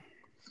 people.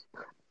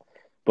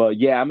 But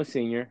yeah, I'm a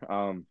senior.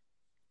 I'm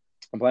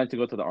planning to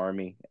go to the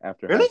Army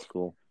after Really? high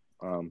school.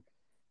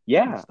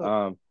 Yeah.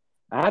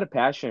 I had a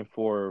passion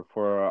for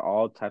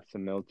all types of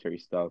military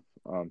stuff.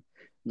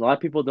 A lot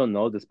of people don't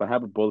know this, but I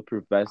have a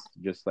bulletproof vest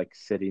just like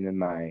sitting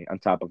on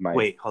top of my.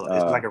 Wait, hold on.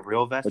 Is it like a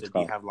real vest, or what's it do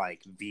you called? have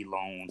like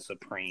V-Lone,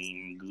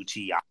 Supreme,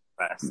 Gucci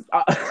vest?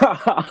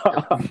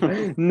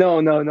 No.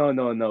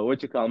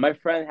 What you call it? My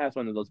friend has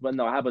one of those, but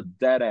no, I have a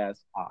dead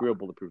ass real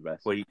bulletproof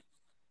vest.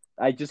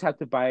 I just have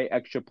to buy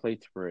extra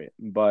plates for it,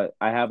 but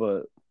I have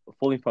a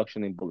fully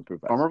functioning bulletproof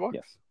vest. Armor box?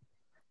 Yes.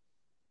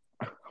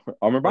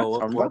 Armor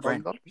box?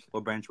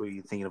 What branch were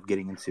you thinking of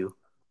getting into?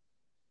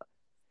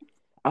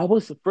 I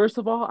was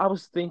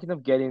thinking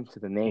of getting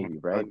into the Navy,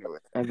 right?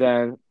 And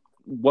then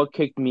what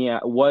kicked me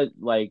out, what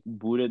like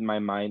booted my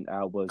mind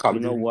out was, you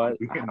know what?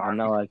 I'm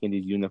not liking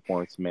these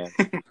uniforms, man.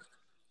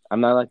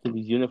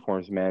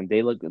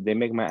 They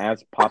make my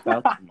ass pop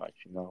out too much,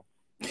 you know.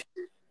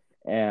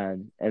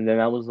 And then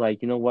I was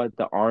like, you know what?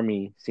 The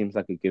Army seems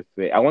like a good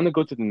fit. I want to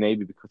go to the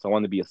Navy because I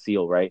want to be a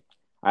SEAL, right?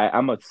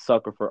 I'm a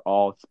sucker for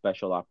all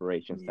special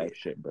operations type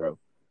shit, bro.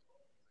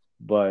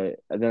 But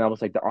then I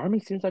was like, the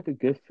Army seems like a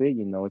good fit,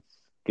 you know. It's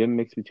good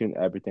mix between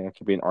everything. I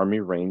can be an Army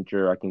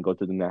Ranger. I can go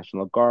to the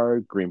National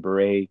Guard, Green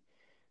Beret,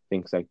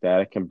 things like that.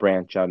 I can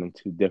branch out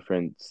into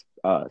different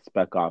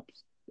spec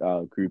ops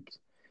groups.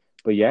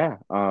 But yeah,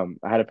 I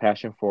had a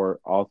passion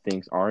for all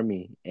things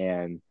Army,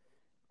 and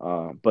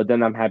but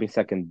then I'm having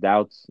second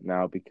doubts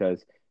now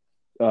because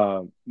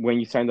when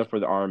you signed up for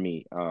the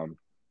Army,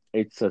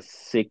 it's a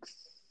six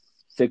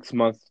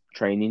month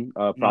training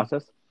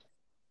process.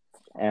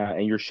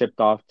 And you're shipped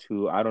off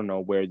to, I don't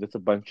know where, there's a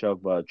bunch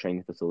of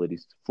training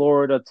facilities.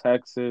 Florida,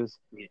 Texas,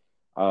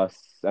 I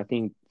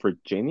think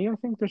Virginia,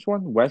 there's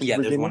one.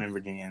 Virginia. There's one in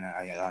Virginia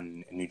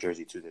and in New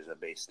Jersey too. There's a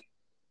base.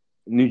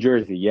 New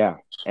Jersey, yeah.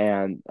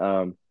 And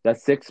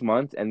that's 6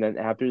 months. And then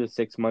after the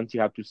 6 months, you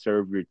have to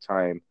serve your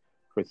time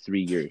for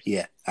 3 years.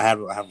 Yeah, I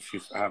have a few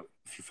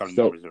family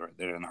members that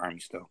are in the Army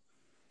still.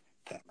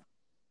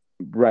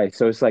 Right.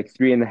 So it's like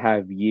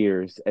 3.5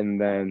 years, and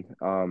then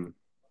I'm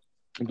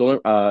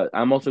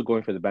also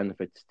going for the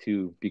benefits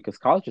too because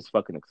college is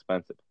fucking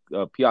expensive.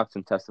 Piox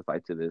can testify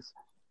to this.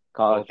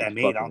 Well, with College is that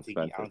maid, fucking I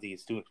expensive. don't think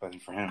it's too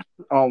expensive for him.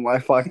 Oh my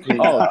fucking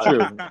Oh, god!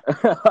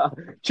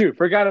 true. True.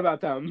 Forgot about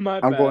that. My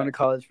I'm bad. going to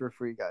college for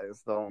free,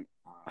 guys. Don't.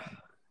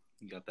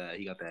 He got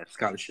that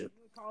scholarship.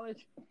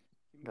 College.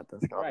 Got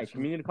that Right. scholarship.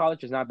 Community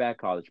college is not bad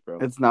college, bro.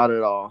 It's not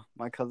at all.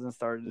 My cousin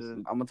started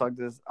it. I'm gonna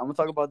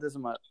talk about this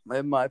in my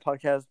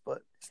podcast.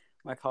 But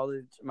my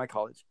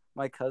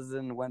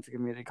cousin went to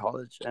community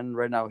college, and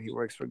right now he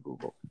works for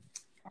Google.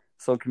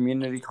 So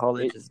community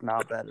college is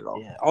not bad at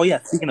all. Yeah. Oh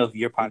yeah. Speaking of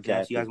your podcast,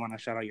 Exactly. you guys want to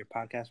shout out your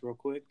podcast real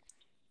quick?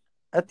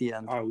 At the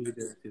end. Oh, we could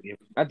do it too.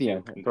 At the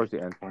end, towards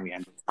the end. When we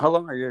end. How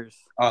long are yours?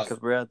 Because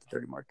we're at the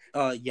 30 mark.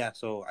 Yeah.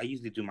 So I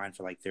usually do mine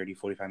for like 30,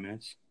 45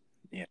 minutes.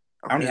 Yeah.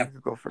 Okay, I only have to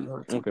go for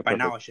another. Okay. by Perfect.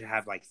 now. I should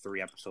have like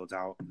 3 episodes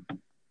out.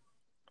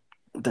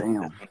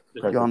 Damn, Perfect.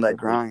 you're on that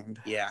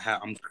grind. Yeah.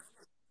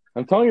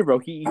 I'm telling you, bro.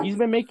 He's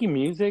been making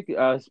music.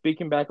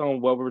 Speaking back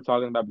on what we were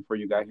talking about before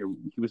you got here,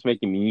 he was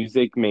making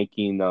music.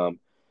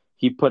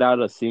 He put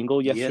out a single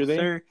yesterday.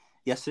 Yes, sir.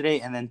 Yesterday,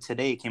 and then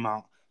today came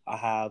out. I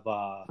have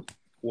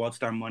World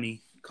Star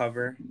Money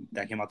cover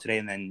that came out today,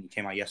 and then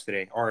came out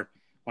yesterday. Or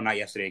well, not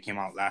yesterday. It came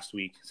out last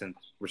week. Since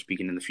we're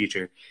speaking in the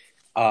future.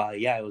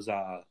 Yeah, it was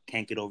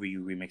 "Can't Get Over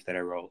You" remix that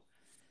I wrote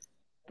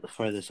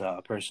for this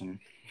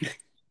person.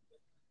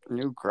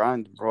 New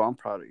grind, bro. I'm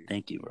proud of you.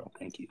 Thank you, bro.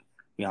 Thank you.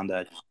 We on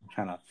that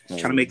trying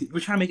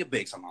to make it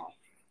big somehow,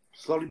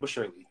 slowly but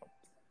surely.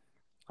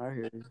 I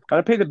hear you.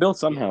 Gotta pay the bill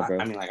somehow, Yeah, bro.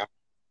 I mean, like,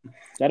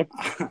 Gotta,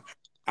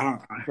 I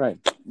don't. right.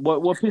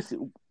 What piss?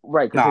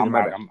 Right. No,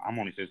 Continue, I'm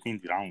only 15,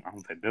 dude. I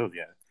don't pay bills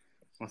yet.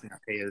 One thing I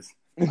pay is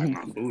my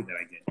food that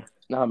I get.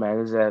 No, man.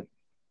 Is that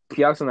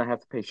Piox and I have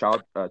to pay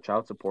child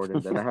support,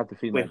 and then I have to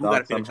feed Wait, my who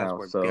got to dog pay the child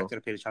somehow. support? So Piox got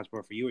to pay the child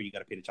support for you, or you got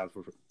to pay the child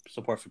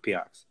support for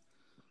Piox?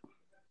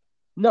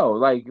 no,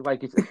 like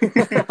it's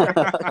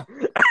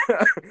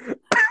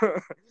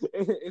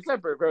it's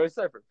separate, bro. It's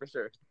separate for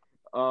sure.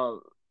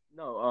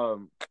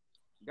 No,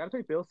 gotta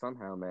pay bills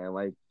somehow, man.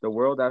 Like the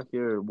world out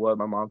here, what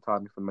my mom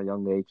taught me from a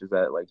young age is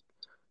that like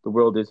the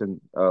world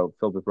isn't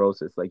filled with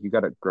roses. Like you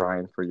gotta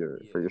grind for your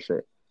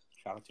shit.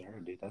 Shout out to her,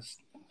 dude. That's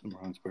some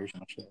real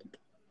inspirational shit.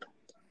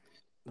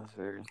 That's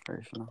very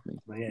inspirational.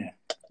 But yeah,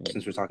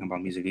 since we're talking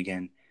about music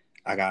again,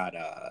 I got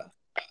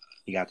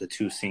you got the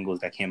 2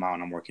 singles that came out,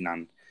 and I'm working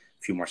on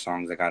a few more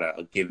songs. I got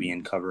a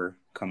Givian cover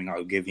coming out,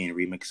 a Givian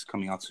remix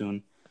coming out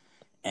soon,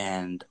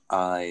 and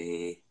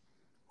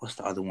what's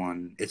the other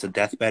one? It's a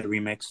Deathbed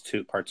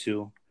remix part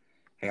 2.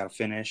 I gotta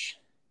finish,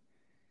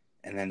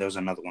 and then there's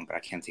another one, but I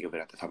can't think of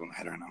it at the top of my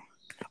head right now.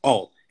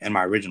 Oh, and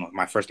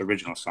my first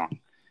original song,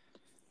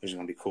 which is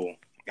gonna be cool.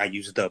 I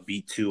used the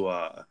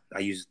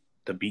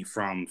beat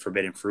from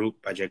Forbidden Fruit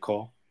by J.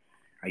 Cole.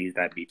 I used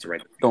that beat to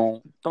write.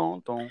 Don't.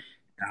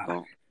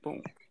 Yeah,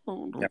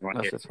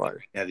 That's just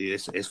fire. Yeah,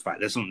 dude, it's fire.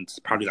 This one's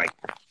probably like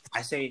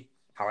I say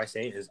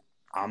is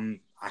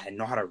I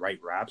know how to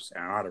write raps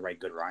and I know how to write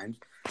good rhymes,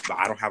 but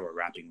I don't have a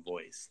rapping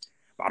voice.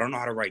 But I don't know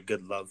how to write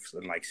good love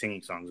and like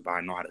singing songs, but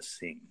I know how to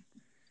sing.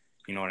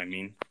 You know what I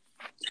mean?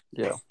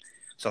 Yeah.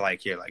 So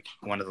like here, like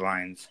one of the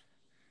lines.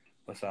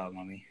 What's up,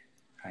 mommy?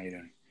 How you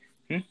doing?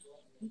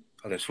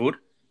 Oh, there's food.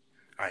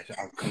 All right,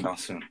 I'll come down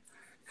soon.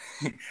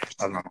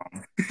 That's my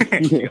mom.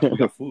 We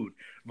got food,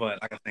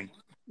 but like I think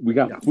we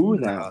got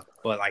food now.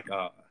 But like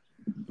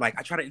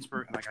I try to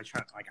inspire.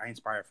 I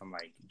inspire from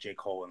like J.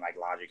 Cole and like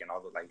Logic and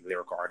all the like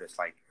lyrical artists.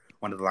 Like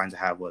one of the lines I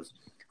have was,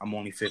 "I'm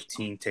only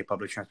 15, take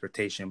public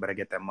transportation, but I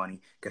get that money.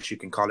 Guess you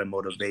can call it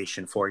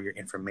motivation for your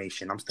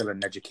information. I'm still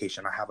in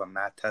education. I have a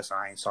math test.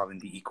 I ain't solving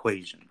the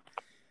equation."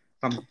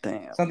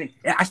 Something.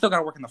 Yeah, I still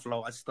gotta work in the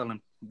flow. I'm still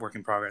in work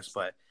in progress,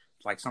 but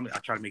like something I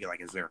try to make it like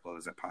as lyrical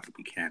as I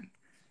possibly can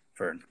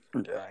for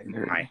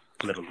my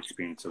little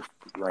experience of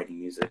writing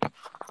music.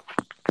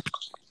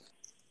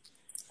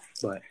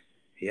 But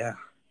yeah,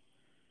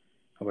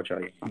 how about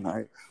y'all?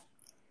 Nice.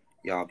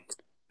 Y'all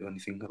do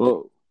anything good?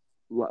 Well,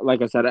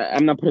 like I said,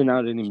 I'm not putting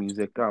out any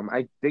music.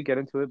 I did get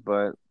into it,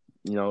 but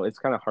you know, it's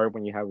kind of hard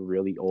when you have a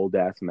really old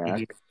ass Mac.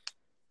 Mm-hmm.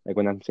 Like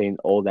when I'm saying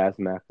old ass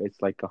Mac,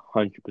 it's like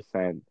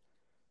 100%.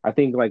 I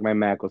think like my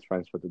Mac was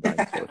friends with the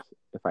dinosaurs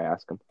if I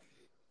ask him.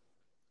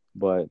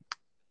 But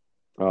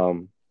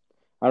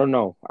I don't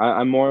know.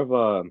 I'm more of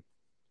a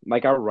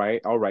like I'll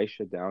write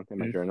shit down in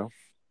my journal,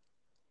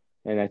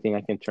 and I think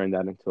I can turn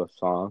that into a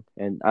song.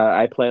 And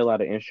I play a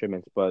lot of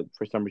instruments, but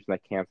for some reason I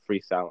can't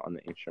freestyle on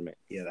the instrument.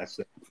 Yeah, that's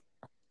it.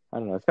 I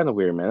don't know. It's kind of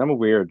weird, man. I'm a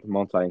weird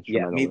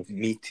multi-instrumentalist. Yeah,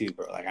 me too,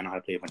 bro. Like I know how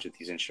to play a bunch of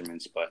these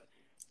instruments, but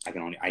they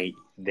don't.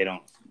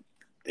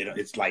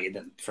 It's like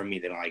for me,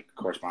 they don't like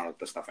correspond with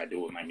the stuff I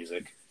do with my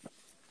music.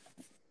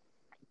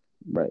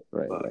 Right.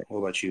 What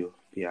about you?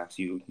 Yeah, so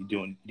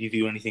do you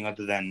do anything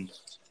other than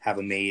have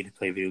a maid,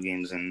 play video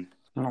games, and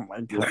oh my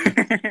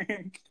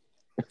god.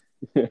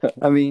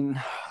 I mean,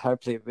 I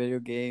play video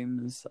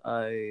games.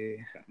 I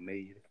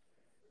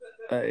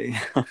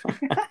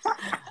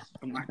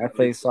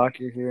play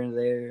soccer here and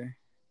there.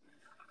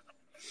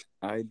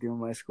 I do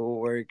my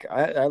schoolwork.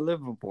 I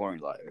live a boring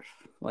life.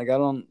 Like I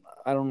don't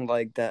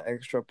like that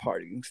extra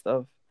partying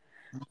stuff.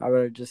 I'd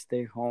rather just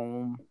stay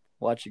home,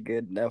 watch a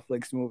good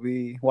Netflix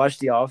movie, watch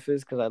The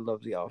Office because I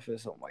love The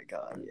Office. Oh my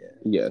god,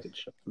 yeah. Yes.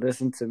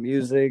 Listen to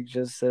music,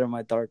 just sit in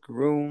my dark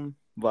room,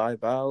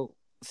 vibe out,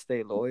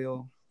 stay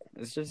loyal.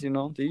 It's just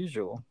the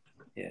usual.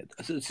 Yeah.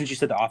 So, since you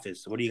said The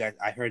Office, what do you guys?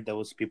 I heard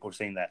those people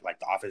saying that like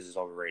The Office is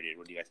overrated.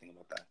 What do you guys think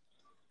about that?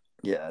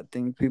 Yeah, I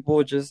think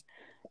people just,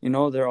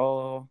 they're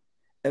all.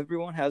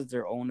 Everyone has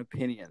their own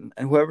opinion,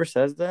 and whoever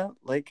says that,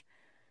 like,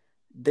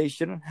 they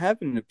shouldn't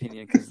have an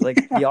opinion because,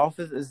 like, The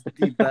Office is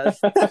the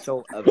best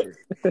show ever.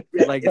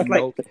 Yeah, Like, it's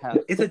no cap.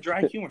 it's a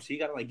dry humor, so you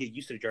gotta like get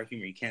used to the dry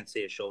humor. You can't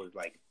say a show is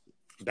like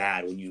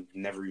bad when you've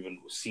never even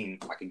seen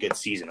like a good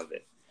season of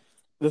it.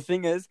 The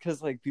thing is,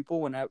 because like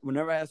people,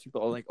 whenever I ask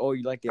people, like, "Oh,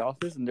 you like The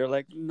Office?" and they're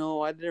like,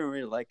 "No, I didn't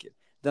really like it."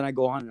 Then I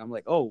go on and I'm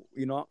like, "Oh,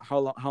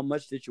 how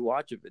much did you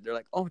watch of it?" They're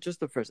like, "Oh, just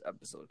the first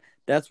episode."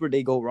 That's where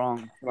they go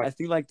wrong. Like, I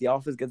think like The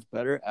Office gets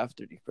better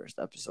after the first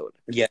episode.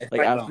 yeah,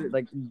 Like after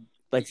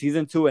like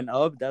season 2 and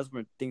up, that's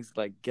when things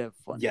like get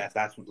funny. yeah,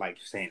 that's what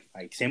same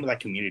with like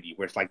Community,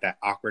 where it's like that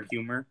awkward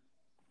humor.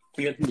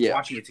 You have to keep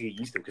watching it to get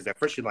used to it because at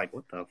first you're like,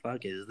 "What the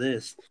fuck is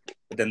this?"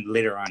 But then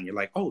later on you're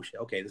like, "Oh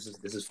shit, okay, this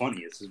is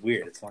funny. This is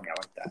weird. It's funny. I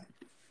like that."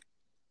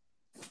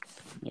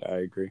 Yeah, I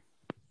agree.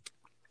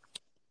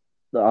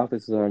 The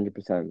Office is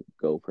 100%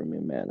 go for me,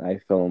 man. I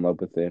fell in love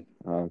with it.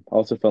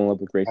 Also fell in love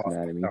with Grey's Oh,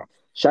 Anatomy. no.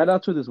 Shout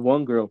out to this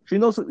one girl. She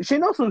knows who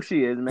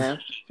she is, man.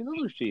 She knows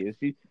who she is.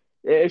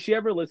 If she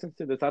ever listens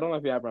to this, I don't know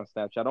if you have her on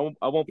Snapchat.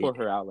 I won't put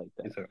her out like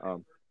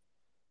that.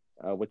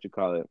 What you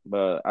call it?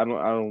 But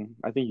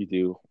I think you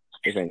do.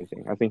 If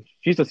anything, I think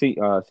she's a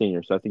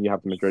senior, so I think you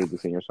have the majority of the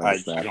seniors on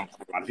Snap. I don't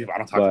talk to people. I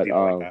don't talk to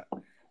people like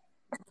that.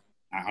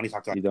 I only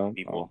talk to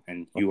people,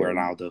 and you are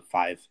now the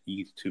 5.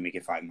 You to make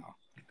it 5 now.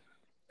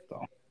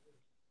 So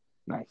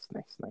nice.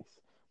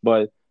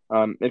 But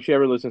if she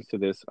ever listens to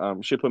this,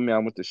 she put me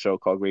on with the show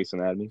called Grey's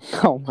Anatomy.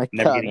 Oh my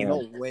god! getting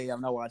No way!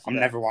 I'm not watching. I'm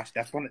never watching.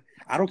 That's one.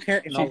 I don't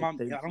care if No,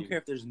 I don't care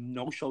if there's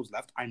no shows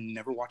left. I'm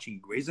never watching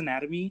Grey's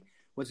Anatomy.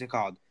 What's it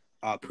called?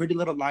 Pretty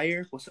Little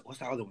Liar. What's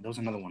the other one? There was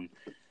another one.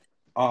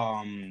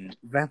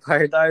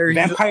 Vampire Diaries.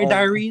 Vampire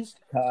Diaries.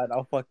 God,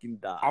 I'll fucking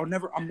die. I'm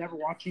never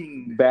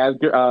watching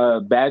Bad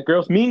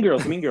Girls, Mean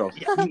Girls.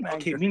 Yeah,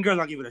 okay, Mean Girls.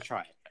 I'll give it a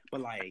try.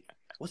 But like,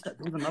 what's that?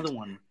 There was another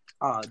one.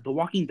 The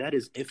Walking Dead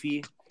is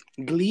iffy.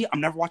 Glee.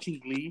 I'm never watching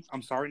Glee.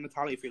 I'm sorry,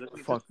 Natalia, if you're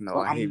listening. Fuck no.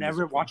 I'm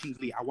never watching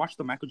Glee. I watched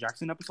the Michael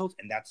Jackson episodes,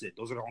 and that's it.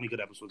 Those are the only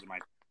good episodes of my.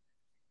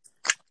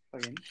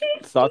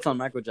 Thoughts on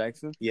Michael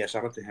Jackson? Yeah,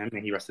 shout out to him. May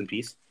he rest in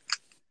peace.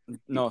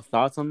 No,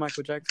 thoughts on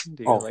Michael Jackson?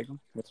 Do you like him?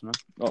 Yes or no?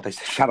 Oh,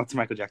 shout out to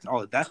Michael Jackson.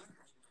 Oh, that.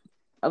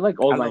 I like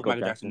old Michael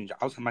Jackson.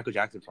 I was a Michael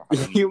Jackson fan.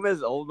 You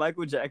miss old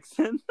Michael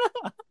Jackson?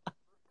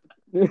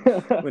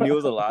 When he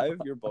was alive,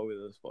 you're bogus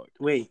as fuck.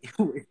 Wait,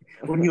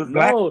 when he was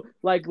black? No,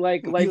 like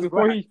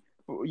before black.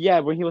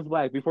 When he was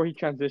black, before he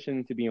transitioned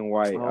into being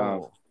white.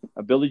 Oh.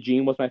 Billie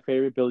Jean was my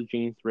favorite. Billie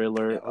Jean,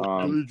 Thriller.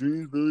 Billie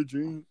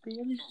Jean.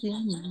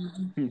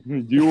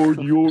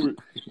 Dior.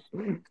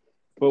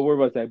 But where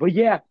was I? But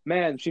yeah,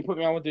 man, she put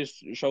me on with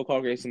this show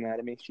called Grey's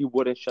Anatomy. She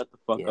wouldn't shut the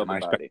fuck up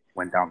about it.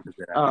 Went down.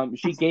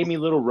 She gave me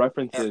little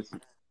references,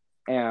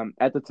 and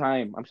at the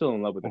time, I'm still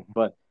in love with her.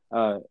 But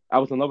I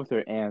was in love with her,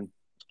 and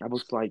I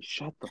was like,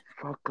 "Shut the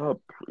fuck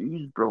up,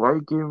 please, bro! Why are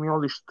you giving me all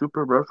these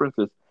stupid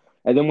references?"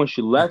 And then when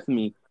she left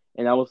me,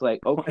 and I was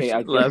like, "Okay,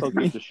 I guess I'll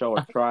give the show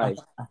a try."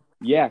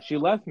 Yeah, she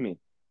left me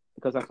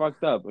because I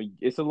fucked up.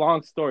 It's a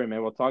long story,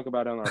 man. We'll talk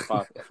about it on our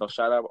podcast. So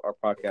shout out our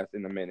podcast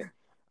in a minute.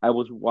 I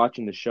was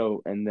watching the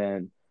show, and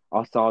then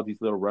I saw these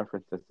little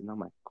references, and I'm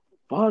like,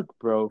 "Fuck,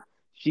 bro!"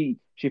 She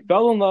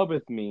fell in love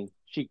with me.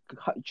 She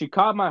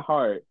caught my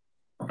heart,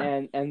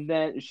 and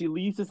then she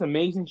leaves this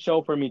amazing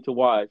show for me to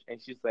watch,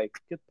 and she's like,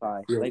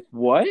 "Goodbye." Yeah. Like,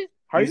 what?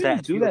 How are you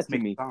gonna do that to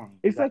me?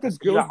 It's like a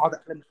girl.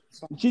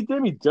 She did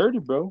me dirty,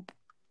 bro.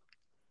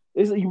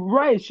 It's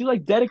right. She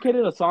like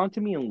dedicated a song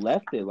to me and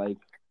left it. Like,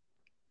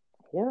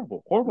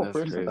 horrible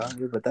person.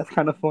 But that's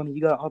kind of funny.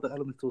 You got all the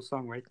elements to a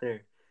song right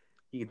there.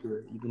 You can do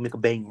it. You can make a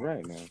banger.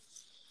 Right, man.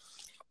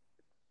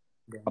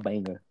 A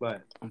banger.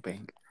 But A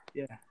banger.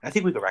 Yeah. I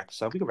think we can wrap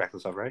this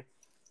up. Right?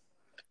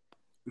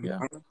 Yeah.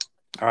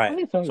 All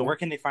right. So where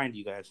can they find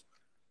you guys?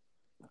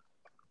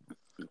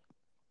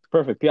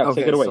 Perfect. Yeah,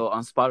 take it away. So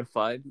on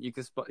Spotify, you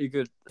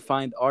could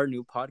find our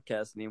new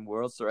podcast named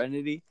World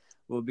Serenity.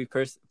 We'll be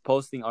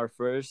posting our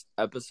first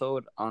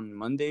episode on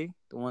Monday,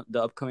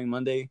 the upcoming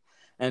Monday,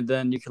 and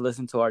then you can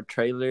listen to our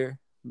trailer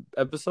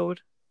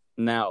episode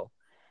now.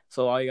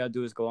 So all you gotta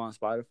do is go on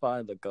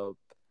Spotify, look up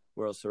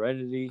World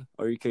Serenity,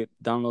 or you could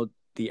download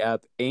the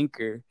app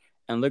Anchor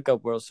and look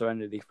up World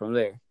Serenity from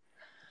there.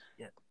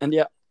 Yeah. And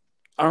yeah,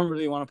 I don't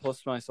really want to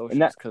post my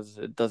socials because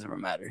it doesn't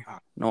really matter.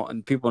 No,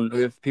 and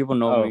if people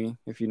know me,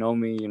 if you know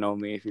me, you know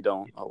me. If you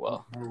don't, oh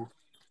well.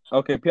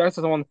 Okay, Piox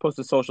doesn't want to post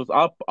his socials.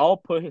 I'll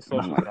put his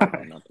socials. What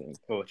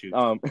about you?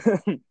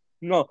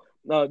 No,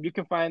 No, you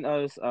can find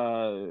us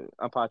on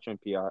Pacho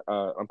and PR,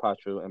 on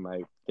Pacho and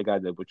the guy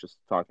that we're just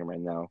talking right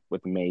now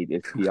with the maid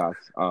is Piox.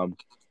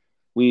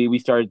 We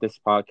started this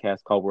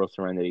podcast called World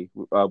Serenity.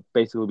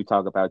 Basically, we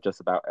talk about just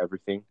about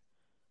everything.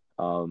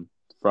 Um,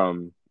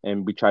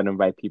 and we try to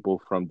invite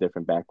people from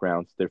different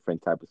backgrounds,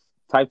 different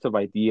types of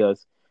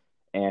ideas,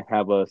 and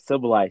have a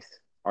civilized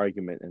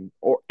argument and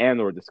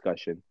or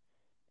discussion.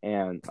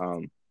 And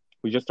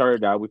we just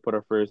started out. We put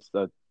our first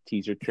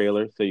teaser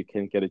trailer so you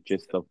can get a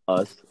gist of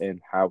us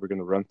and how we're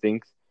gonna run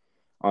things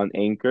on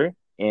Anchor.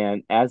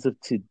 And as of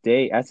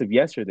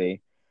yesterday,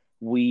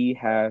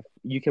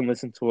 you can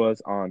listen to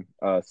us on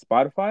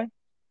Spotify.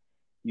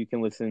 You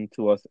can listen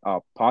to us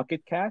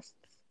Pocket Casts,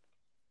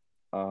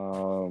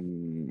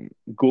 Google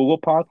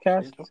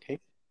Podcasts, Okay.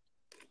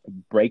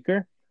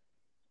 Breaker,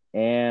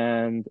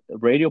 and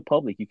Radio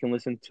Public. You can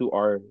listen to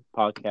our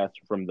podcast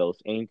from those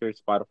Anchor,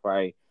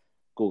 Spotify,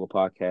 Google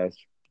Podcasts,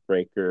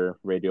 Breaker,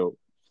 Radio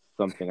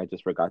something. I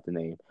just forgot the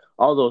name.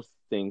 All those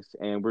things,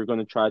 and we're going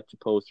to try to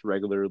post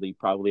regularly,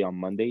 probably on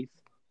Mondays.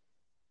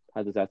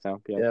 How does that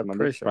sound? Yeah, Mondays,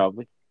 pretty sure.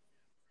 probably.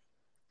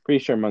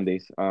 Pretty sure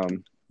Mondays.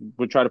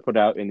 We'll try to put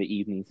out in the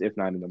evenings, if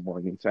not in the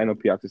mornings. I know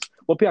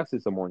Piox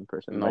is a morning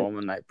person, No, right? I'm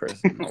a night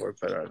person. I work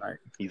better at night.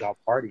 He's all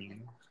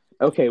partying.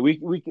 Okay, we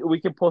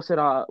can post it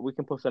out. We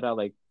can post it out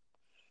like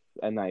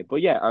at night. But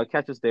yeah,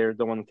 catch us there.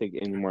 Don't want to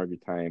take any more of your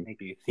time.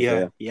 Thank you.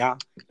 Yeah.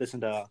 Listen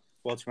to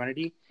World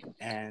Serenity.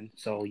 And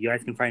so you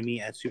guys can find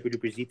me at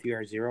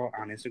SuperDuperZ3R0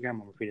 on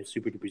Instagram. I'm creating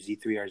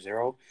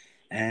SuperDuperZ3R0.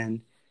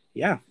 And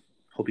yeah,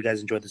 hope you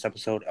guys enjoyed this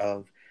episode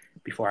of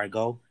Before I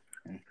Go.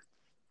 And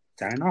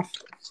signing off.